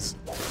guys,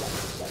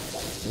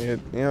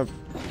 yeah.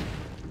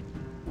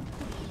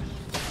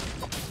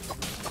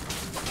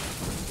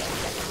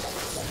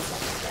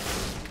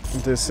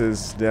 This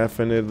is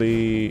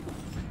definitely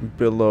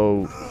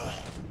below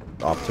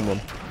optimum.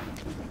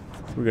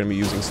 We're gonna be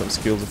using some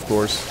skills, of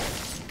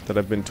course, that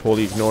I've been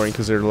totally ignoring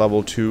because they're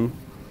level 2.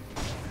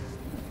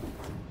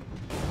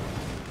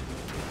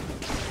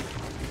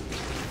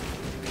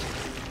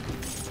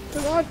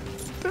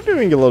 They're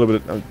doing a little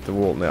bit of the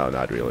well, no,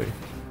 not really.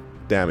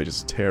 Damage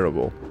is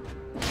terrible.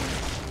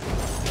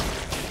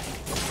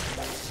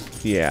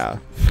 Yeah.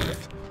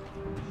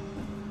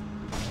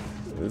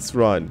 This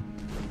run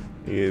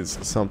is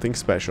something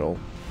special.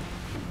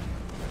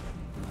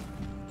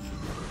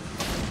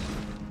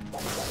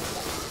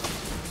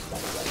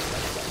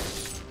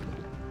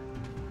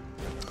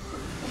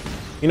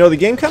 You know, the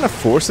game kind of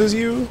forces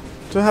you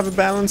to have a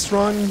balanced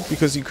run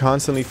because you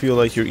constantly feel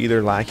like you're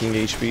either lacking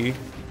HP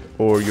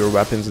or your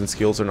weapons and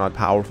skills are not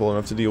powerful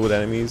enough to deal with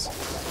enemies.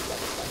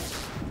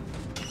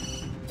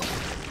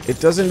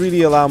 It doesn't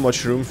really allow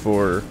much room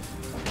for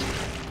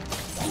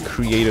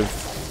creative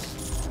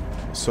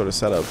sort of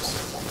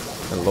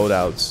setups and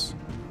loadouts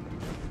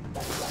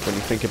when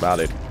you think about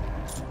it.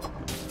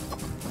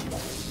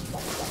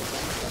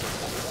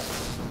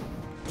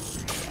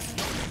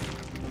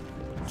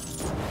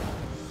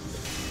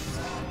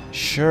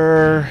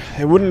 Sure,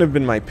 it wouldn't have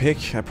been my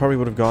pick. I probably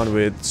would have gone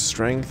with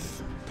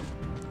strength.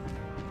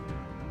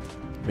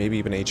 Maybe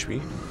even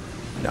HP.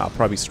 No,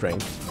 probably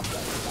strength.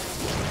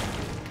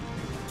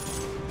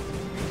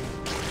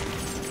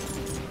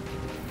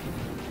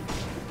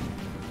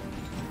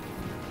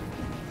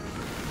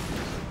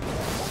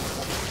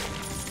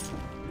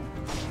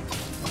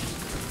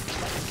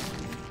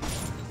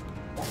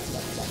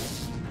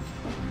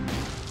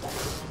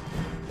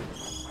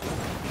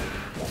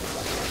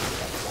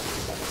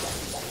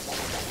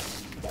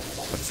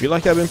 I feel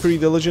like I've been pretty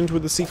diligent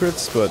with the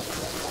secrets, but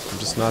I'm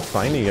just not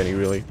finding any,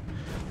 really.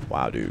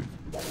 Wow, dude.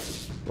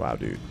 Wow,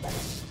 dude.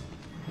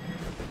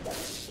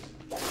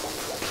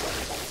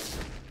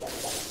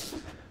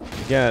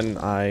 Again,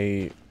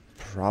 I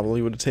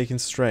probably would have taken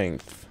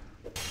strength.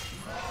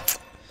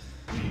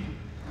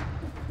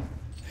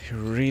 You're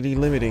really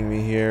limiting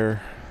me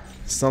here.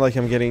 It's not like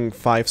I'm getting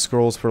 5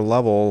 scrolls per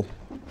level.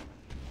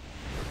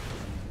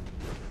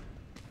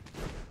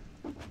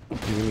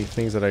 Giving me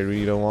things that I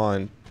really don't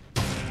want.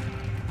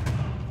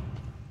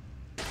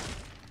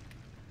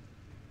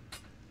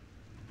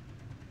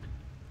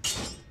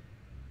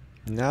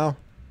 Now,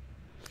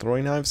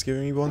 throwing knives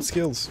giving me 1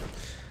 skills.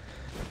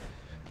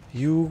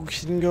 You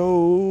can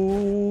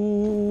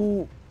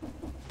go...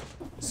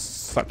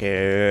 Suck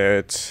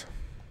it.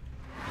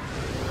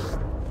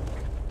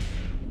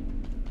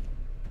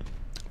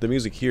 The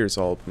music here is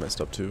all messed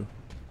up too.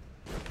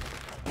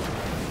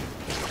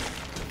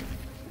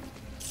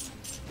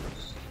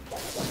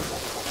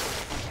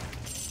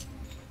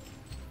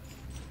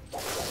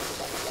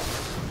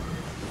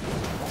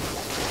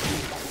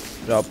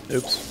 Oh,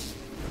 oops.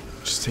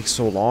 It just takes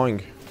so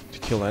long to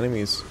kill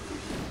enemies.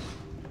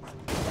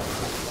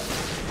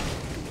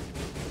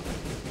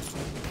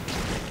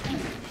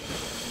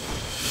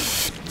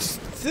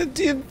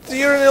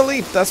 You're an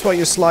elite. That's why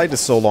your slide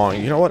is so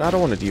long. You know what? I don't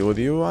want to deal with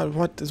you.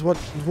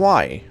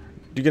 Why?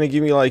 You're gonna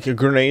give me like a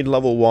grenade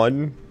level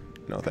 1?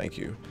 No, thank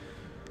you.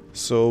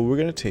 So we're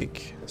gonna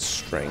take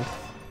strength.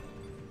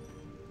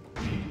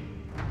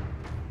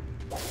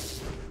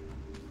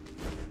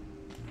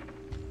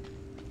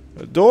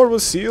 The door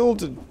was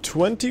sealed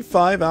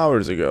 25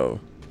 hours ago.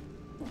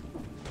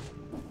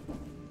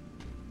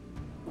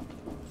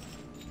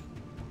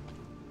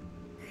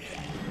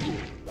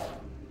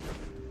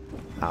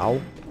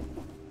 Ow.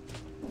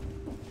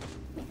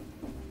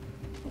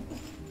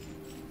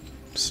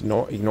 Just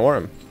ignore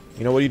him.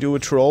 You know what you do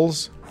with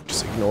trolls?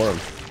 Just ignore him.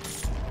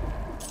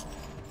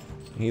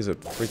 He's a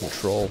freaking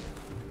troll.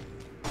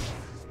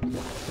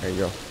 There you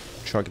go.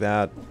 Chug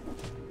that.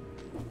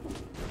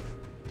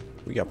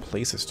 We got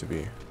places to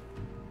be.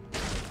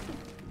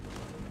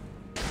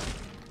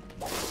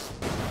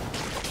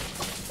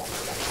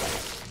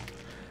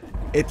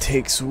 It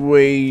takes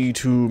way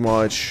too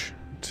much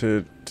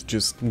to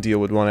just deal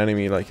with one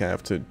enemy. Like, I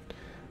have to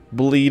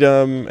bleed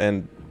him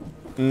and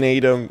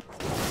nade him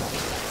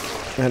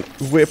and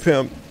whip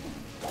him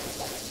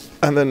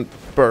and then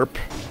burp.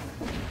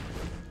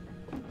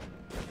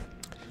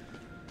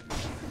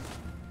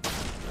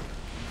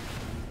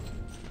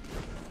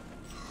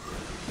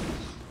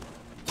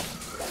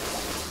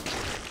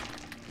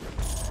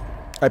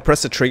 I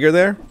pressed the trigger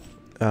there.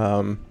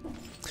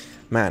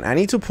 Man, I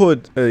need to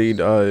put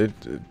an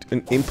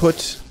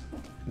input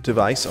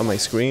device on my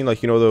screen,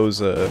 like, you know, those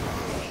the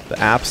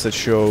apps that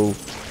show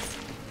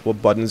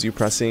what buttons you're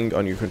pressing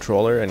on your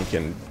controller, and you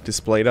can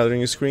display that on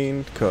your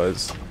screen,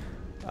 because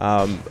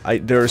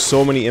there are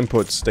so many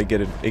inputs that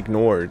get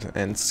ignored,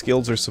 and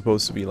skills are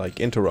supposed to be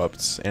like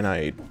interrupts, and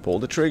I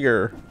pulled the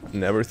trigger,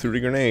 never threw the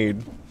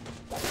grenade.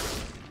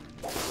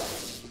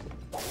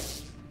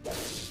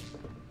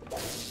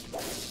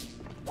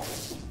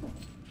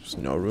 There's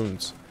no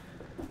runes.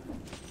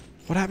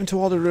 What happened to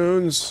all the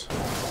runes?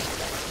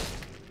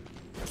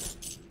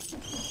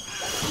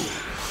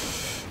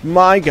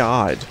 My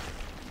god.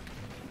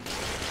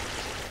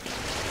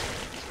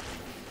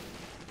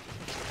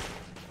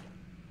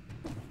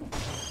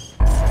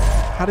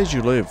 How did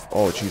you live?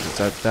 Oh Jesus,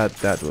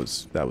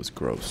 that was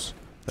gross.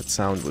 That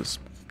sound was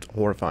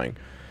horrifying.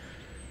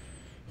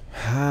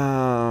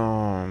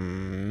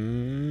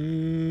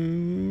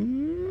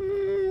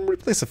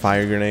 Replace a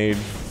fire grenade.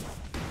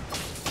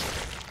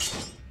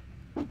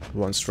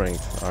 1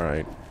 strength.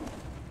 Alright.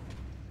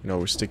 You know,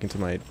 we're sticking to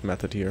my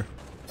method here.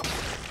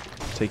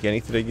 Take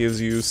anything that gives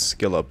you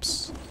skill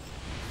ups.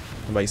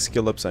 And by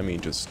skill ups, I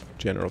mean just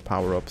general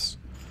power ups.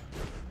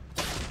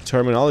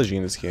 Terminology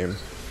in this game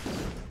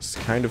is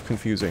kind of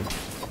confusing.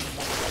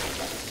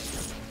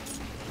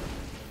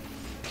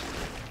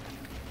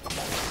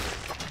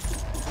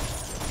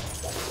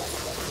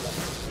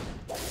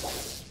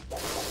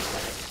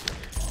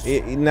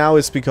 now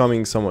it's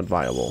becoming somewhat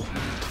viable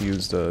to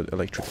use the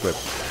electric whip.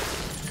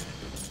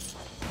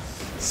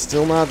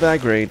 Still not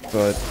that great,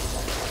 but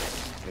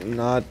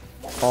not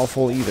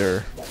awful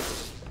either.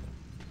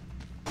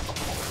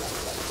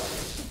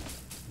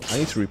 I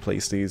need to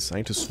replace these. I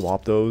need to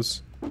swap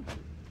those.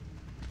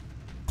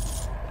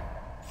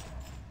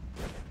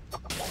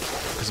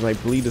 Because my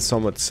bleed is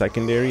somewhat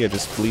secondary. I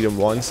just bleed them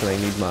once and I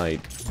need my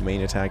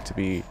main attack to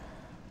be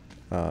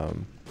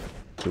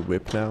the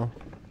whip now.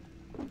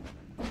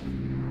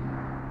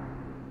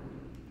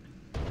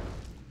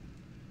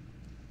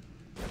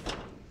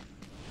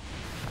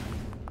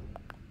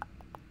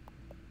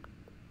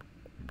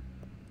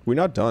 We're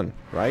not done,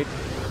 right?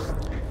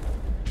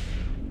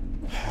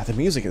 The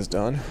music is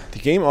done. The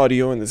game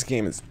audio in this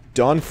game is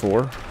done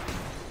for.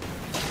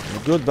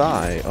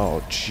 Goodbye.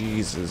 Oh,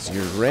 Jesus.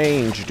 Your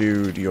range,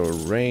 dude. Your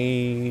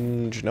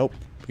range. Nope.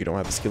 You don't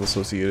have the skill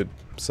associated.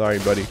 Sorry,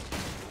 buddy.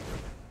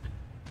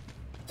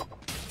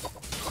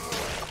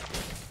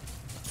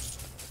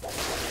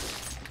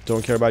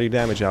 Don't care about your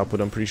damage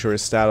output. I'm pretty sure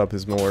his stat up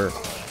is more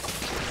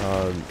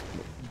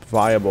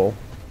viable.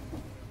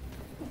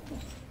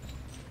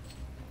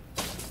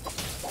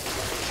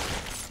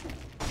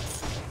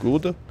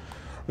 Good?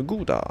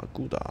 Good.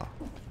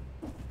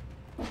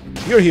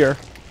 You're here.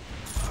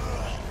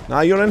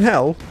 Now you're in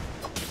hell.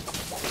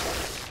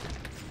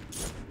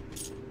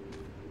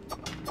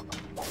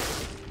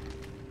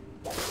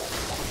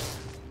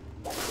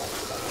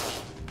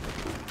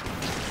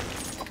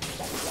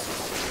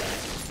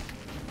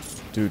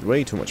 Dude,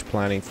 way too much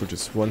planning for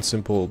just one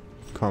simple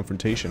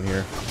confrontation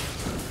here.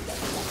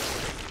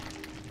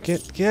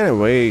 Get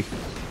away.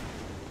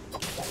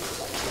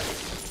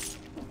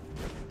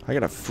 I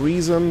gotta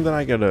freeze them, then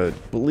I gotta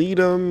bleed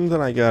them, then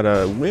I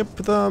gotta whip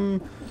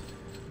them.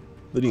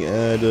 Then you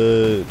add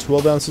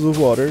 12 ounces of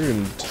water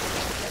and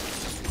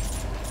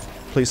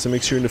place the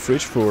mixture in the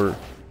fridge for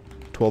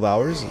 12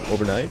 hours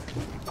overnight.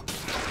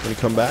 Then you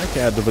come back,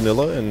 add the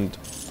vanilla and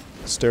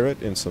stir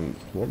it in some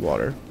warm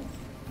water.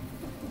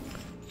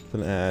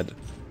 Then add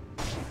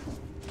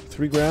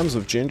 3 grams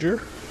of ginger.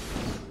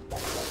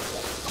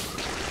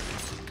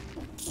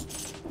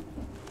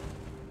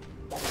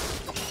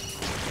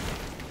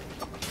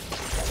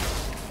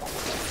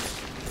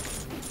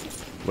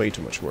 Way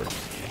too much work.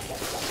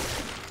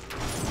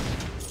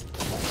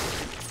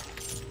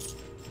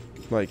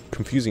 Like,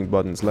 confusing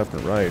buttons left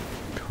and right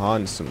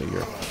constantly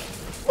here.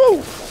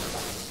 Woo!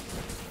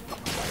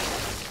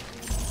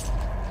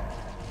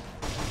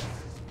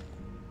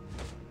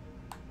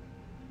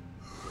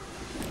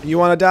 You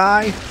wanna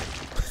die?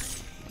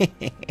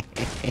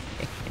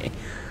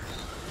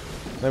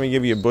 Let me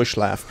give you a bush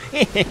laugh.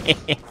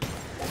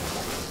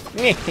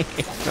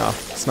 No,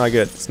 it's not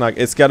good. It's not.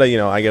 It's gotta, you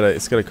know,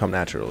 it's gotta come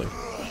naturally.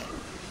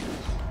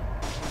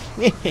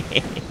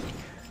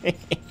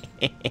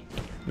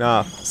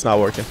 Nah, it's not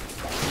working.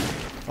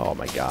 Oh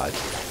my god.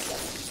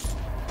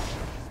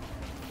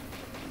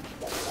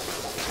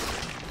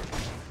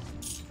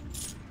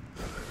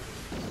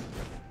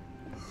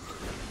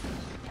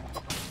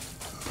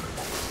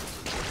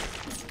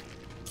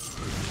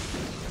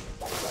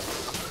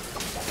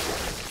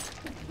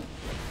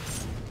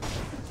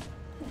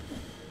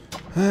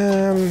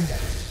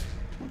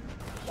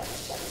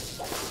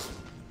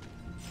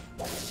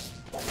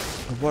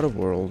 What a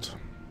world.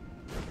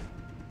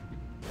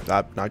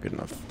 Not good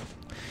enough.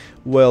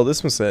 Well,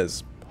 this one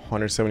says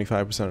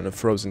 175% on a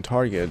frozen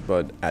target,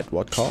 but at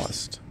what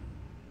cost?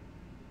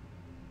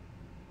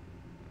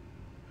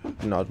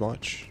 Not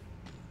much.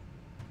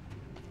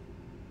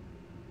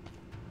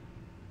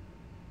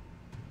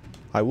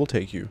 I will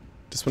take you.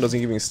 This one doesn't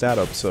give me a stat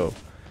up, so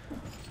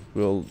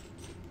we'll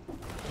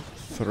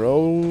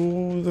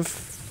throw the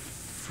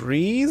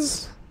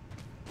freeze?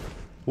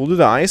 We'll do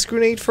the ice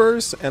grenade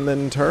first, and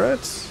then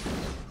turrets?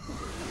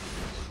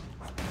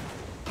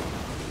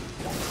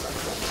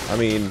 I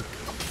mean,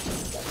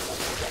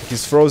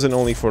 he's frozen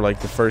only for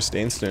like the first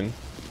instant.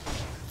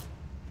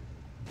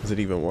 Is it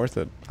even worth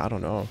it? I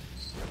don't know.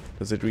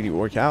 Does it really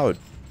work out?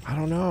 I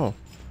don't know.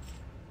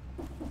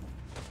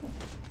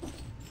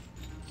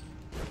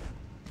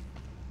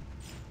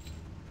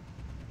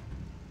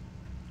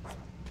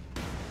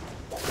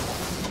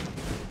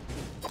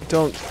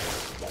 Don't.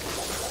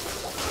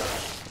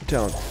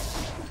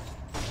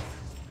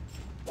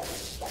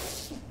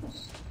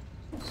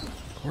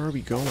 Where are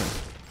we going?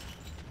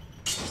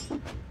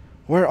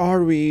 Where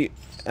are we,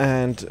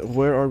 and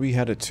where are we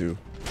headed to?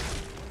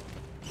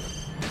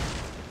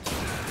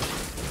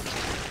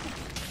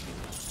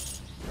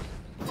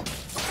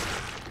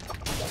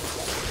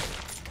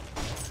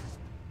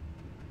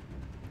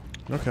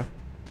 Okay.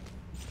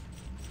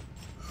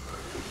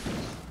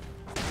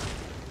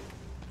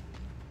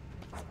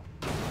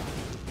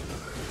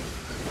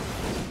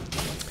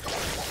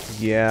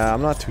 Yeah,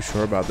 I'm not too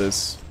sure about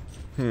this.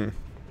 Go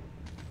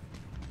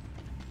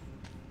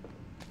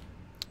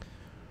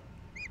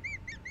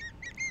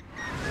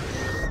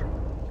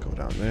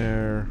down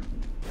there.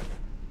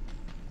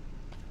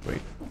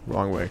 Wait,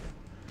 wrong way.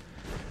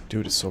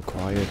 Dude, it's so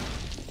quiet.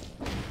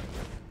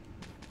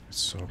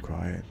 It's so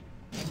quiet.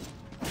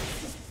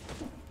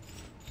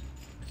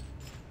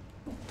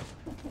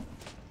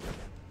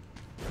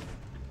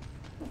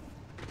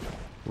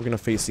 We're gonna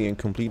face the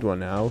incomplete one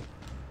now.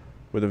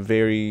 With a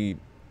very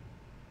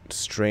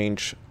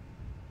strange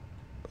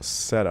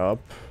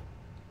setup.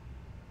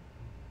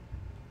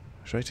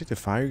 Should I take the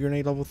fire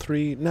grenade level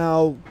 3?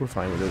 No, we're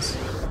fine with this.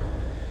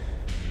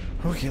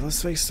 Okay,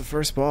 let's face the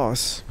first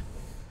boss.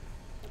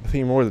 I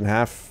think more than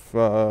half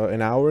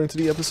an hour into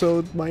the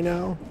episode by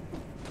now.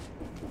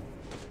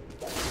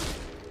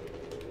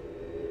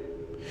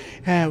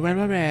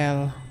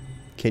 Well.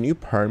 Can you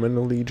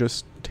permanently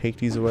just take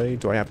these away?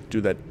 Do I have to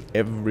do that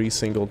every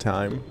single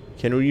time?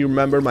 Can you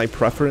remember my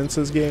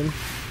preferences, game?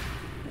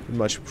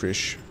 Much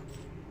appreciated.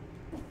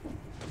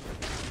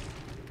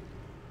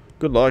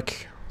 Good luck.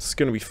 This is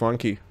gonna be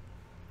funky.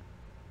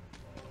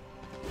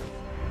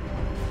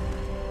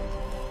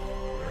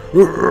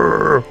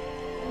 The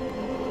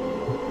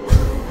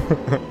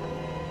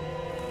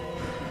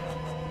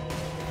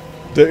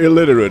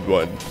illiterate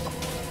one.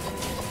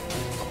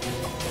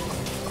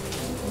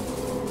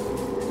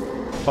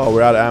 Oh,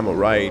 we're out of ammo.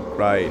 Right.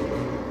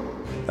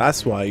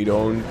 That's why you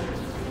don't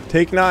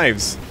take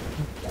knives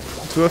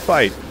to a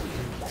fight.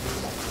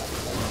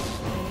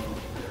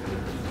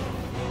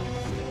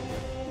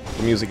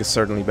 The music is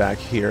certainly back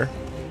here.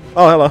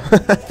 Oh, hello.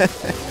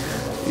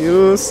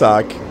 You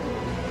suck.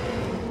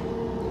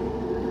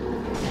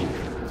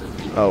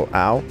 Oh,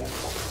 ow.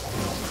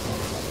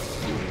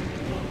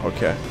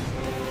 Okay.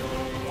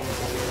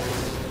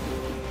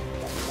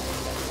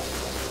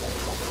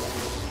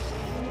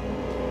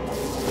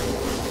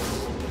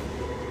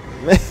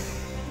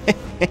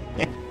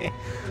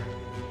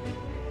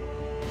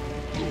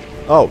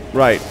 Oh,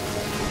 right.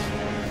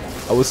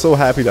 I was so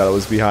happy that I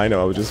was behind him.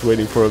 I was just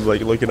waiting for him,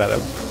 like, looking at him.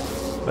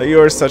 Like,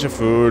 you are such a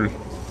fool.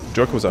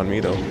 Joke was on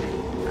me, though.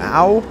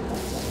 Ow!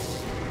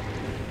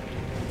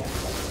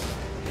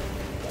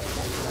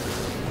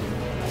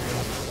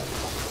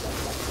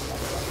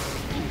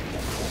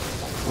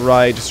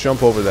 Right, just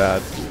jump over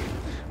that.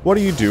 What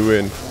are you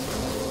doing?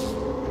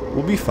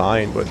 We'll be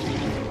fine, but...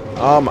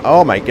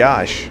 oh my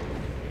gosh.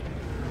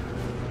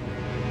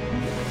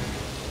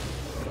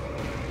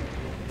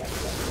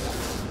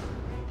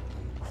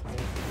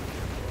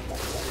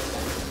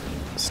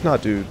 Let's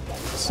not, dude.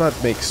 Let's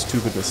not make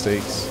stupid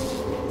mistakes.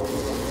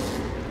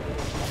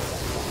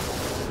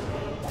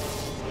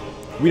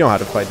 We know how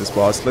to fight this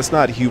boss. Let's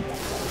not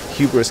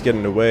hubris get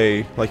in the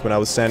way, like when I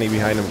was standing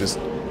behind him just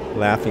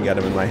laughing at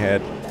him in my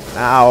head.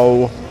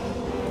 Ow.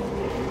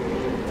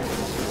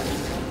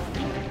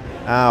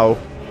 Ow.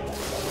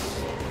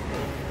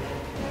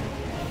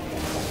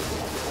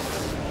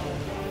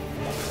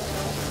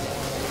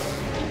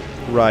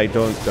 Right,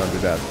 don't do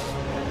that.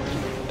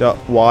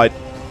 What?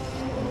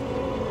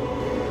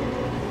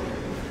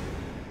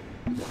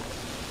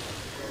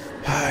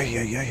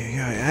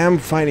 Yeah. I am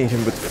fighting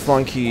him with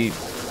funky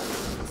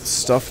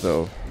stuff,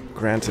 though.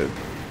 Granted.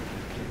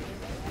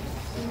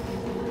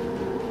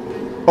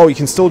 Oh, you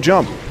can still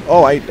jump.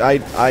 Oh,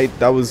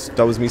 that was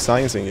me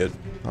sciencing it.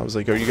 I was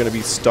like, are you gonna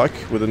be stuck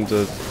within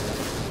the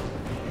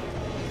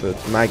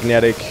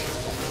magnetic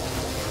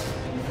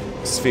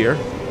sphere?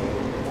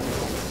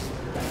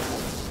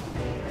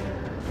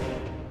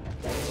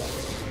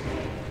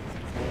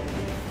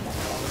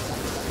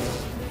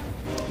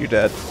 You're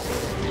dead.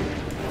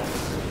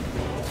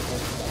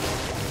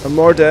 I'm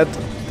more dead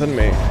than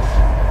me.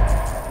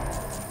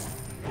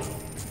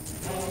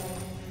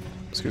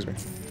 Excuse me.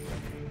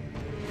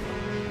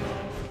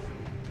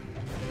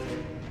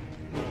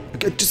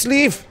 Okay, just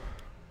leave!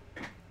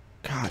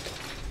 God.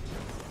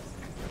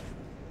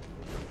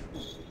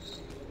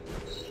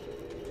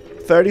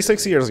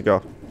 36 years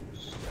ago.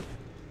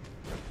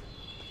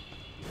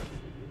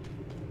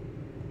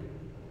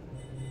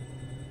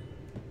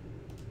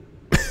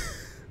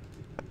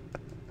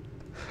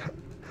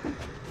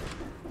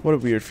 What a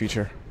weird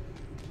feature.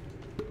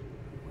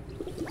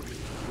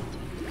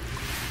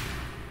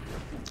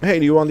 Hey,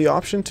 do you want the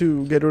option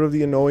to get rid of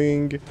the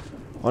annoying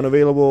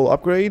unavailable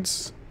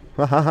upgrades?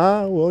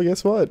 Hahaha, well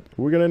guess what?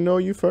 We're gonna know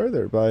you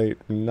further by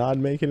not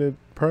making it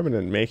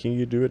permanent, making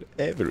you do it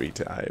every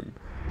time.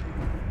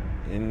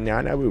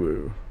 Nana woo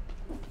woo.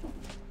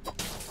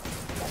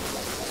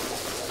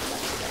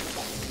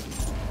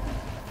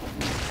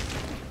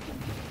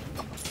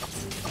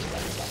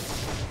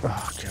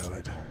 Oh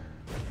god.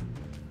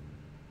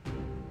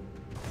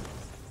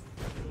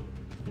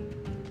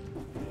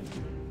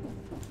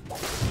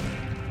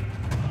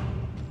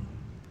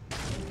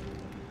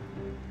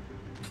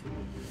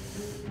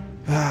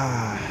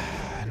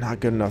 Not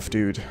good enough,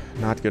 dude.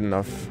 Not good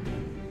enough.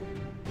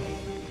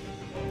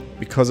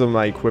 Because of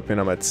my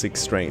equipment, I'm at 6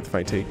 strength. If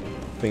I take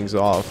things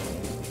off,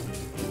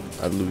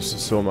 I'd lose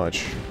so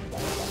much.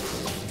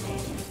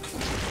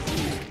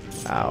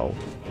 Ow.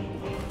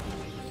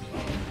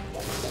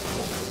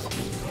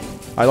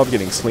 I love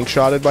getting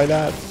slingshotted by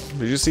that.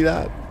 Did you see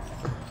that?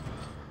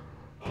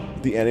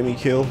 The enemy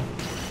kill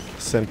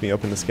sent me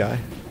up in the sky.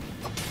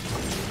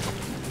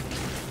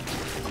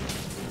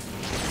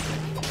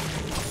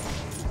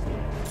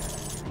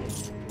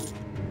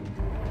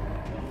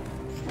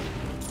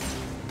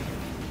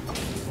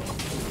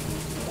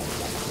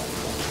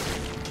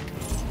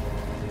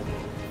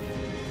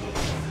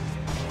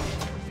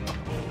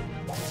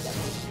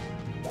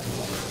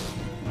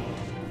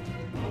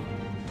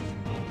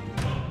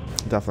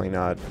 Definitely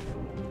not.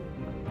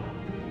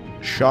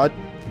 Shut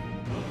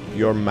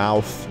your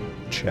mouth,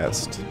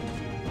 chest.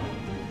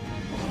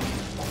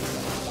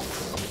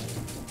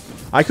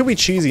 I could be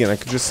cheesy and I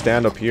could just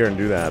stand up here and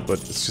do that,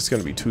 but it's just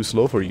gonna be too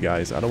slow for you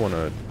guys. I don't want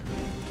to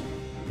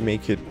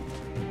make it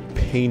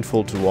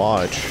painful to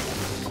watch.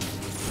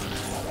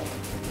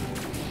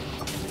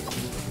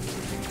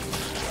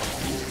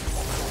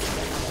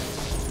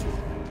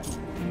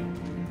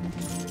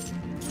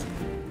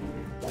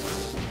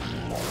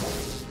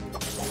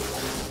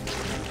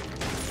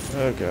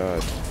 Oh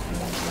god.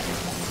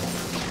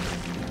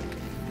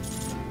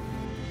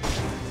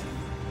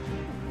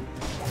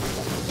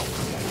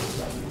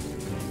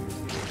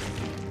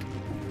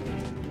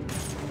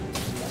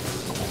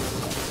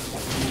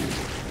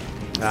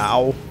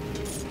 Ow.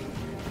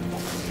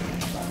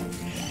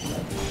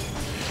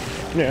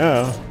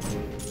 Yeah.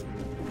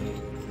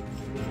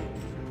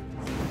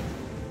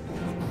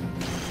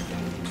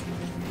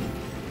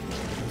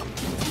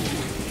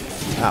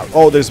 Ow.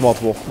 Oh, there's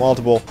multiple.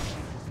 Multiple.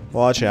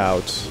 Watch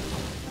out.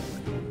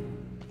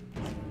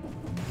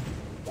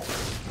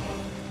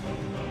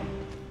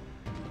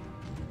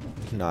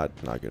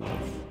 Not good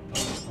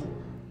enough.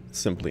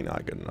 Simply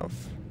not good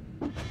enough.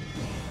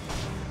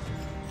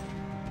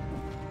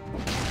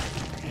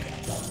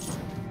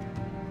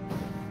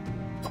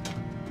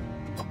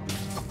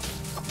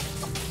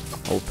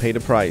 I'll pay the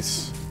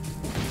price.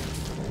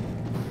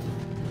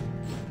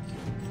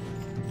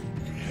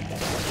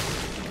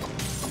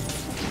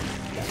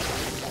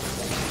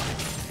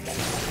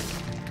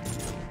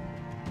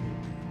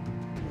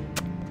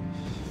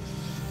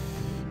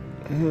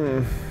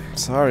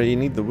 Sorry, you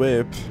need the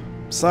whip.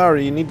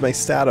 Sorry, you need my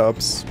stat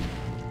ups.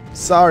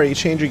 Sorry,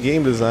 change your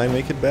game design,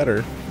 make it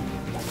better.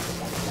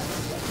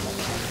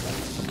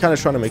 I'm kind of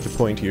trying to make a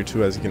point here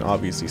too, as you can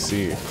obviously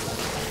see.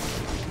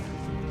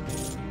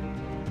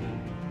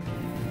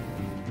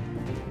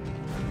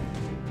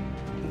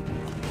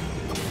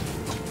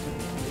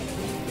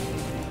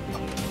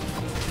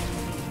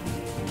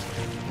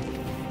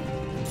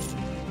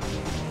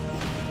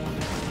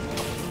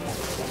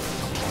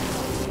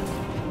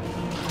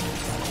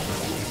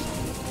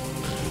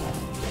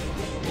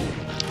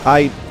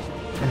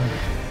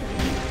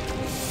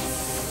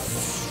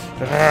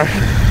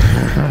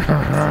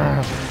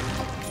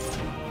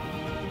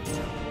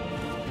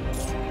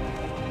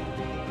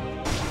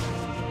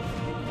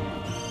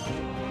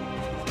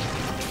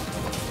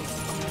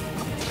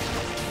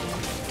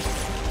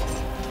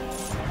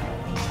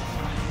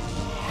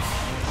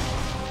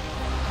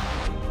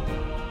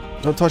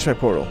 Don't touch my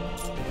portal.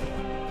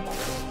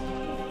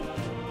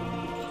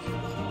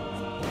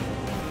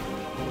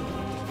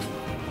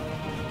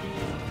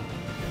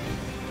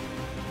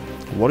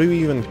 What do you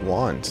even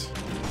want?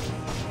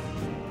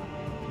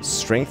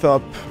 Strength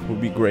up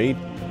would be great.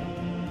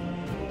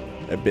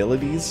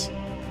 Abilities?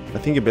 I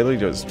think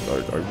abilities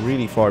are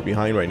really far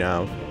behind right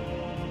now.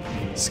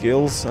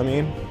 Skills, I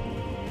mean.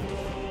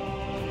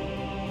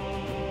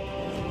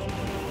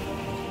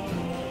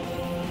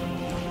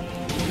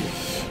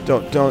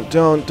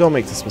 Don't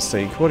make this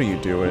mistake. What are you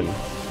doing?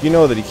 You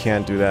know that he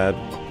can't do that.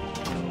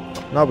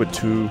 Not with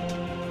two.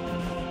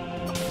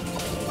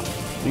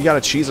 You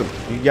gotta cheese him.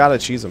 You gotta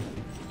cheese him.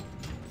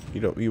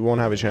 You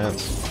won't have a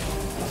chance.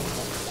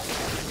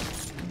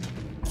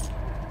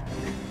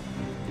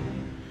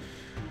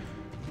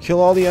 Kill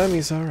all the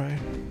enemies, alright.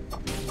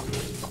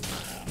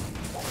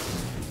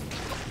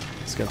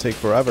 It's gonna take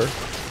forever,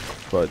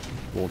 but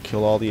we'll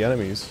kill all the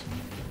enemies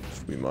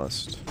if we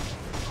must.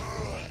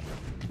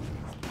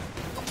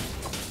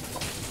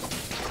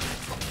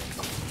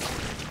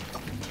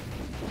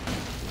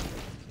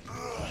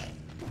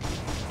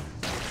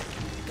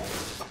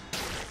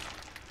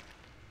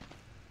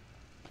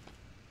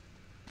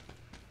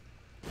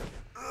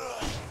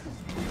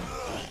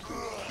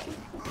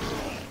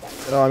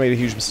 Oh, I made a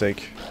huge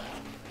mistake.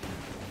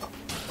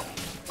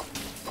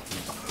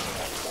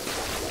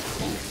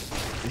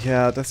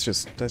 Yeah, that's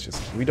just,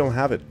 we don't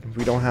have it.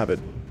 We don't have it.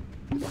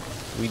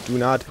 We do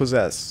not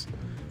possess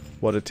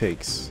what it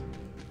takes.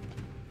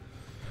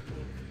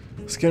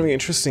 It's gonna be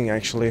interesting,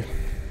 actually.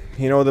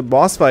 You know, the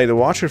boss fight, the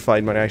Watcher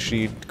fight might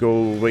actually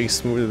go way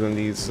smoother than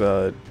these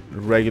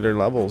regular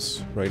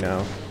levels right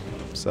now.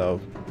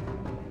 So,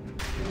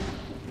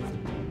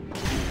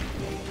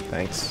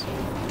 thanks,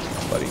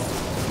 buddy.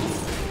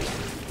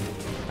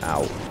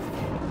 Ow.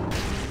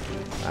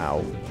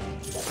 Ow.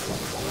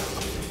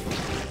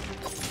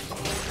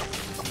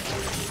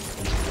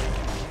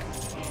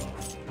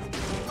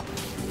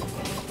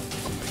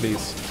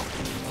 Please.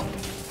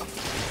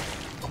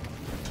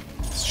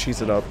 Let's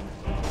cheese it up.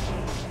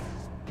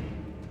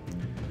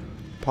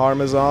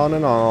 Parmesan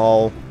and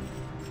all.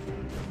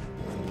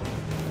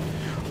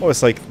 Oh,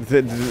 it's like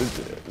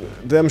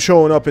them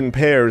showing up in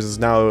pairs is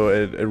now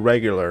a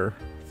regular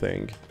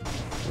thing.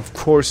 Of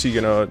course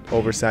you're gonna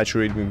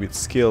oversaturate me with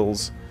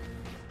skills.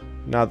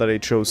 Now that I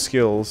chose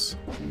skills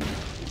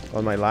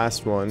on my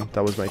last one,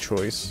 that was my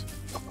choice.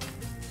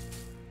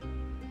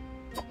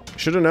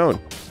 Should have known.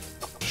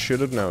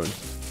 Should have known.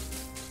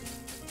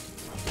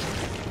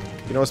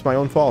 You know, it's my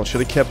own fault. Should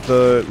have kept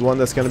the one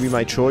that's going to be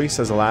my choice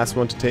as the last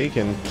one to take,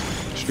 and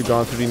should have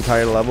gone through the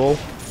entire level,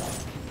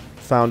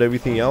 found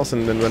everything else,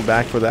 and then went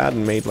back for that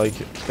and made like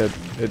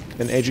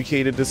an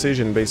educated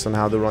decision based on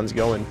how the run's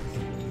going.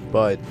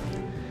 But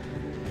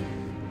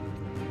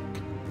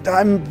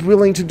I'm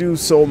willing to do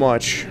so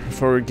much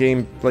for a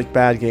game, like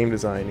bad game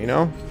design, you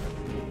know?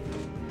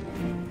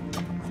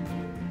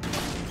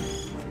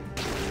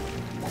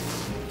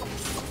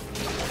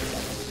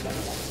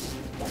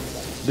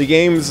 The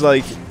game's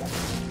like,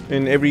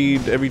 in every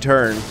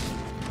turn,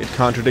 it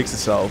contradicts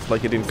itself.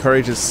 Like, it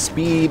encourages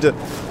speed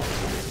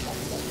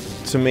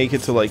to make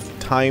it to like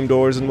time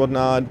doors and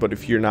whatnot, but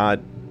if you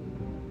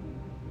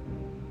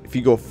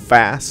go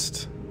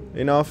fast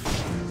enough,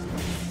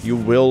 you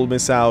will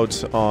miss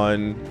out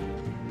on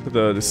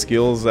the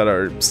skills that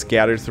are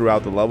scattered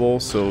throughout the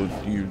level. So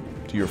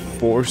you're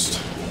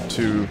forced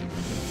to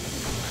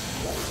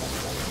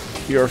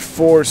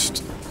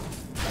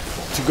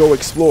go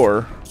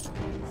explore.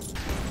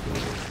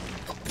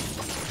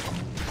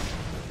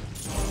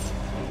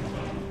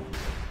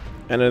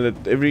 And then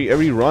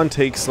every run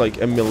takes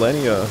like a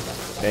millennia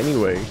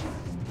anyway.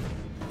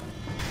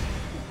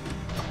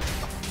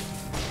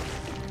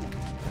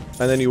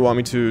 And then you want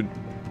me to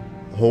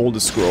hold the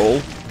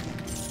scroll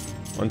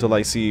until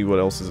I see what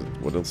else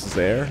is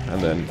there,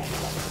 and then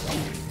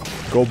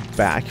go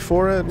back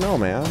for it? No,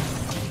 man.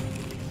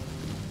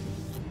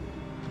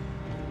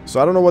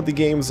 So I don't know what the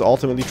game's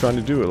ultimately trying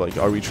to do. Like,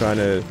 are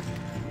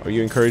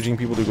you encouraging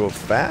people to go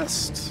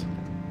fast?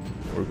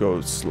 Or go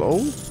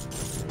slow?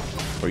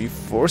 Are you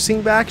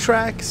forcing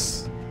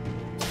backtracks?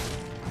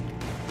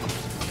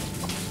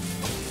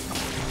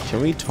 Can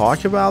we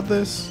talk about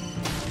this?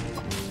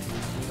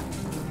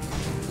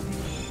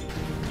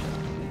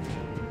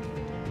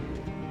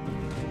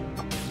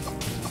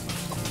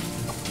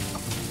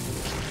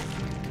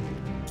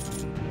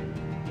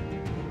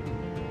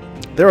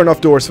 There are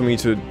enough doors for me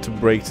to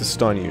break to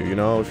stun you, you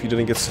know? If you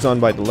didn't get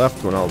stunned by the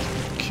left one, I'll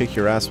kick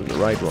your ass with the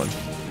right one.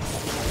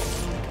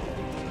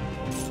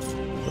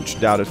 Don't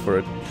you doubt it for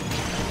a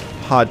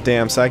hot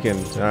damn second,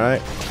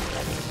 alright?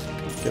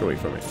 Get away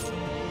from me.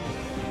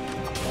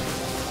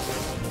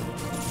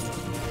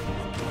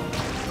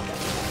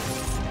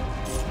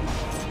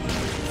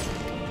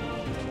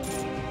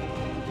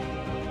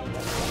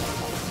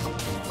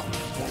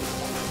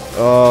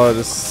 Oh,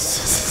 this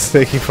is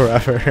taking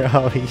forever.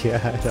 Oh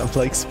yeah, I'm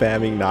like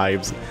spamming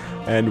knives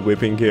and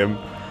whipping him.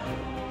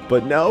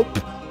 But nope.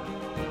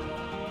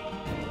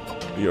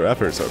 Your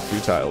efforts are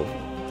futile.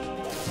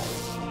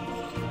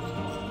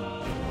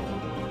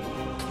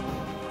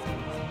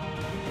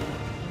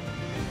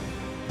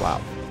 Wow.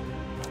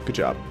 Good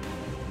job.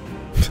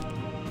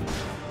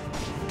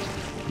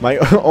 My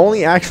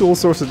only actual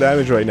source of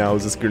damage right now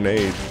is this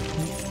grenade.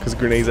 Because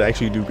grenades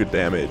actually do good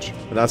damage.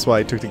 And that's why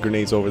I took the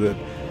grenades over the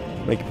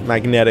like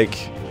magnetic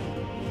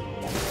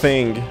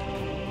thing.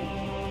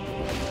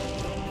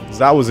 Because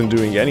that wasn't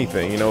doing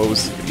anything. You know, it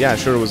was... Yeah,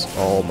 sure it was...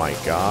 Oh my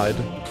god.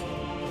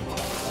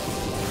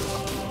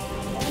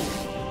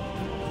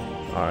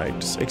 Alright,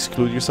 just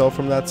exclude yourself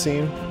from that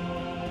scene.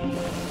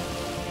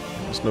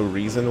 There's no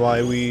reason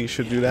why we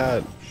should do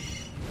that.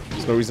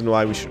 There's no reason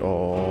why we should...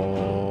 Oh.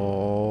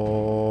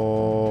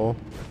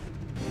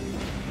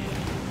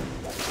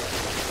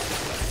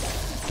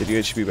 Get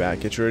your HP back.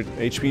 Get your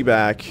HP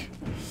back.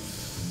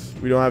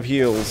 We don't have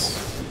heals.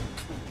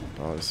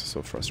 Oh, this is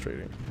so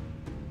frustrating.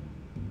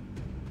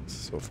 This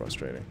is so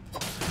frustrating.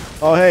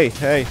 Oh, hey,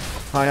 hey.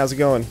 Hi, how's it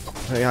going?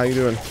 Hey, how you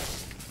doing?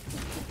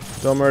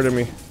 Don't murder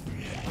me.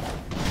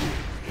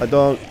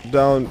 Don't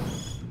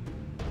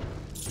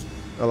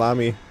allow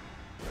me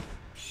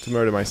to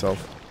murder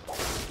myself.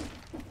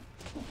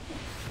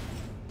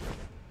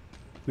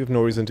 We have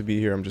no reason to be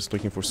here. I'm just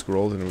looking for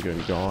scrolls and we're gonna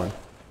be gone.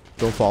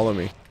 Don't follow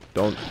me.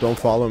 Don't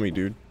follow me,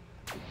 dude.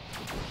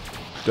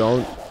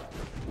 Don't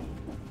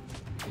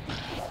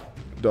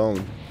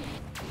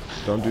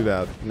do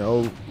that.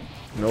 No.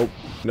 Nope.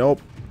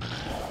 Nope.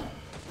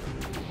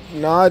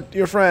 Not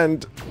your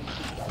friend.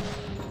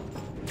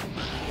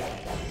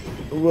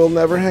 We'll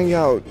never hang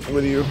out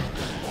with you.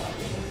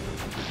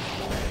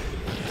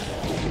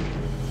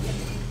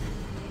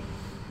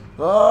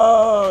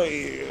 Oh,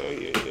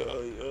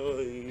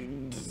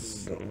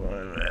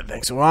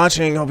 thanks for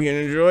watching. Hope you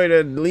enjoyed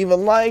it. Leave a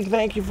like.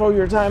 Thank you for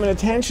your time and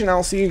attention.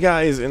 I'll see you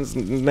guys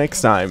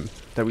next time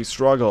that we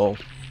struggle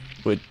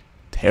with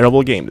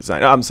terrible game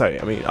design. I'm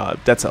sorry. I mean,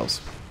 Dead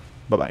Cells.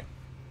 Bye-bye.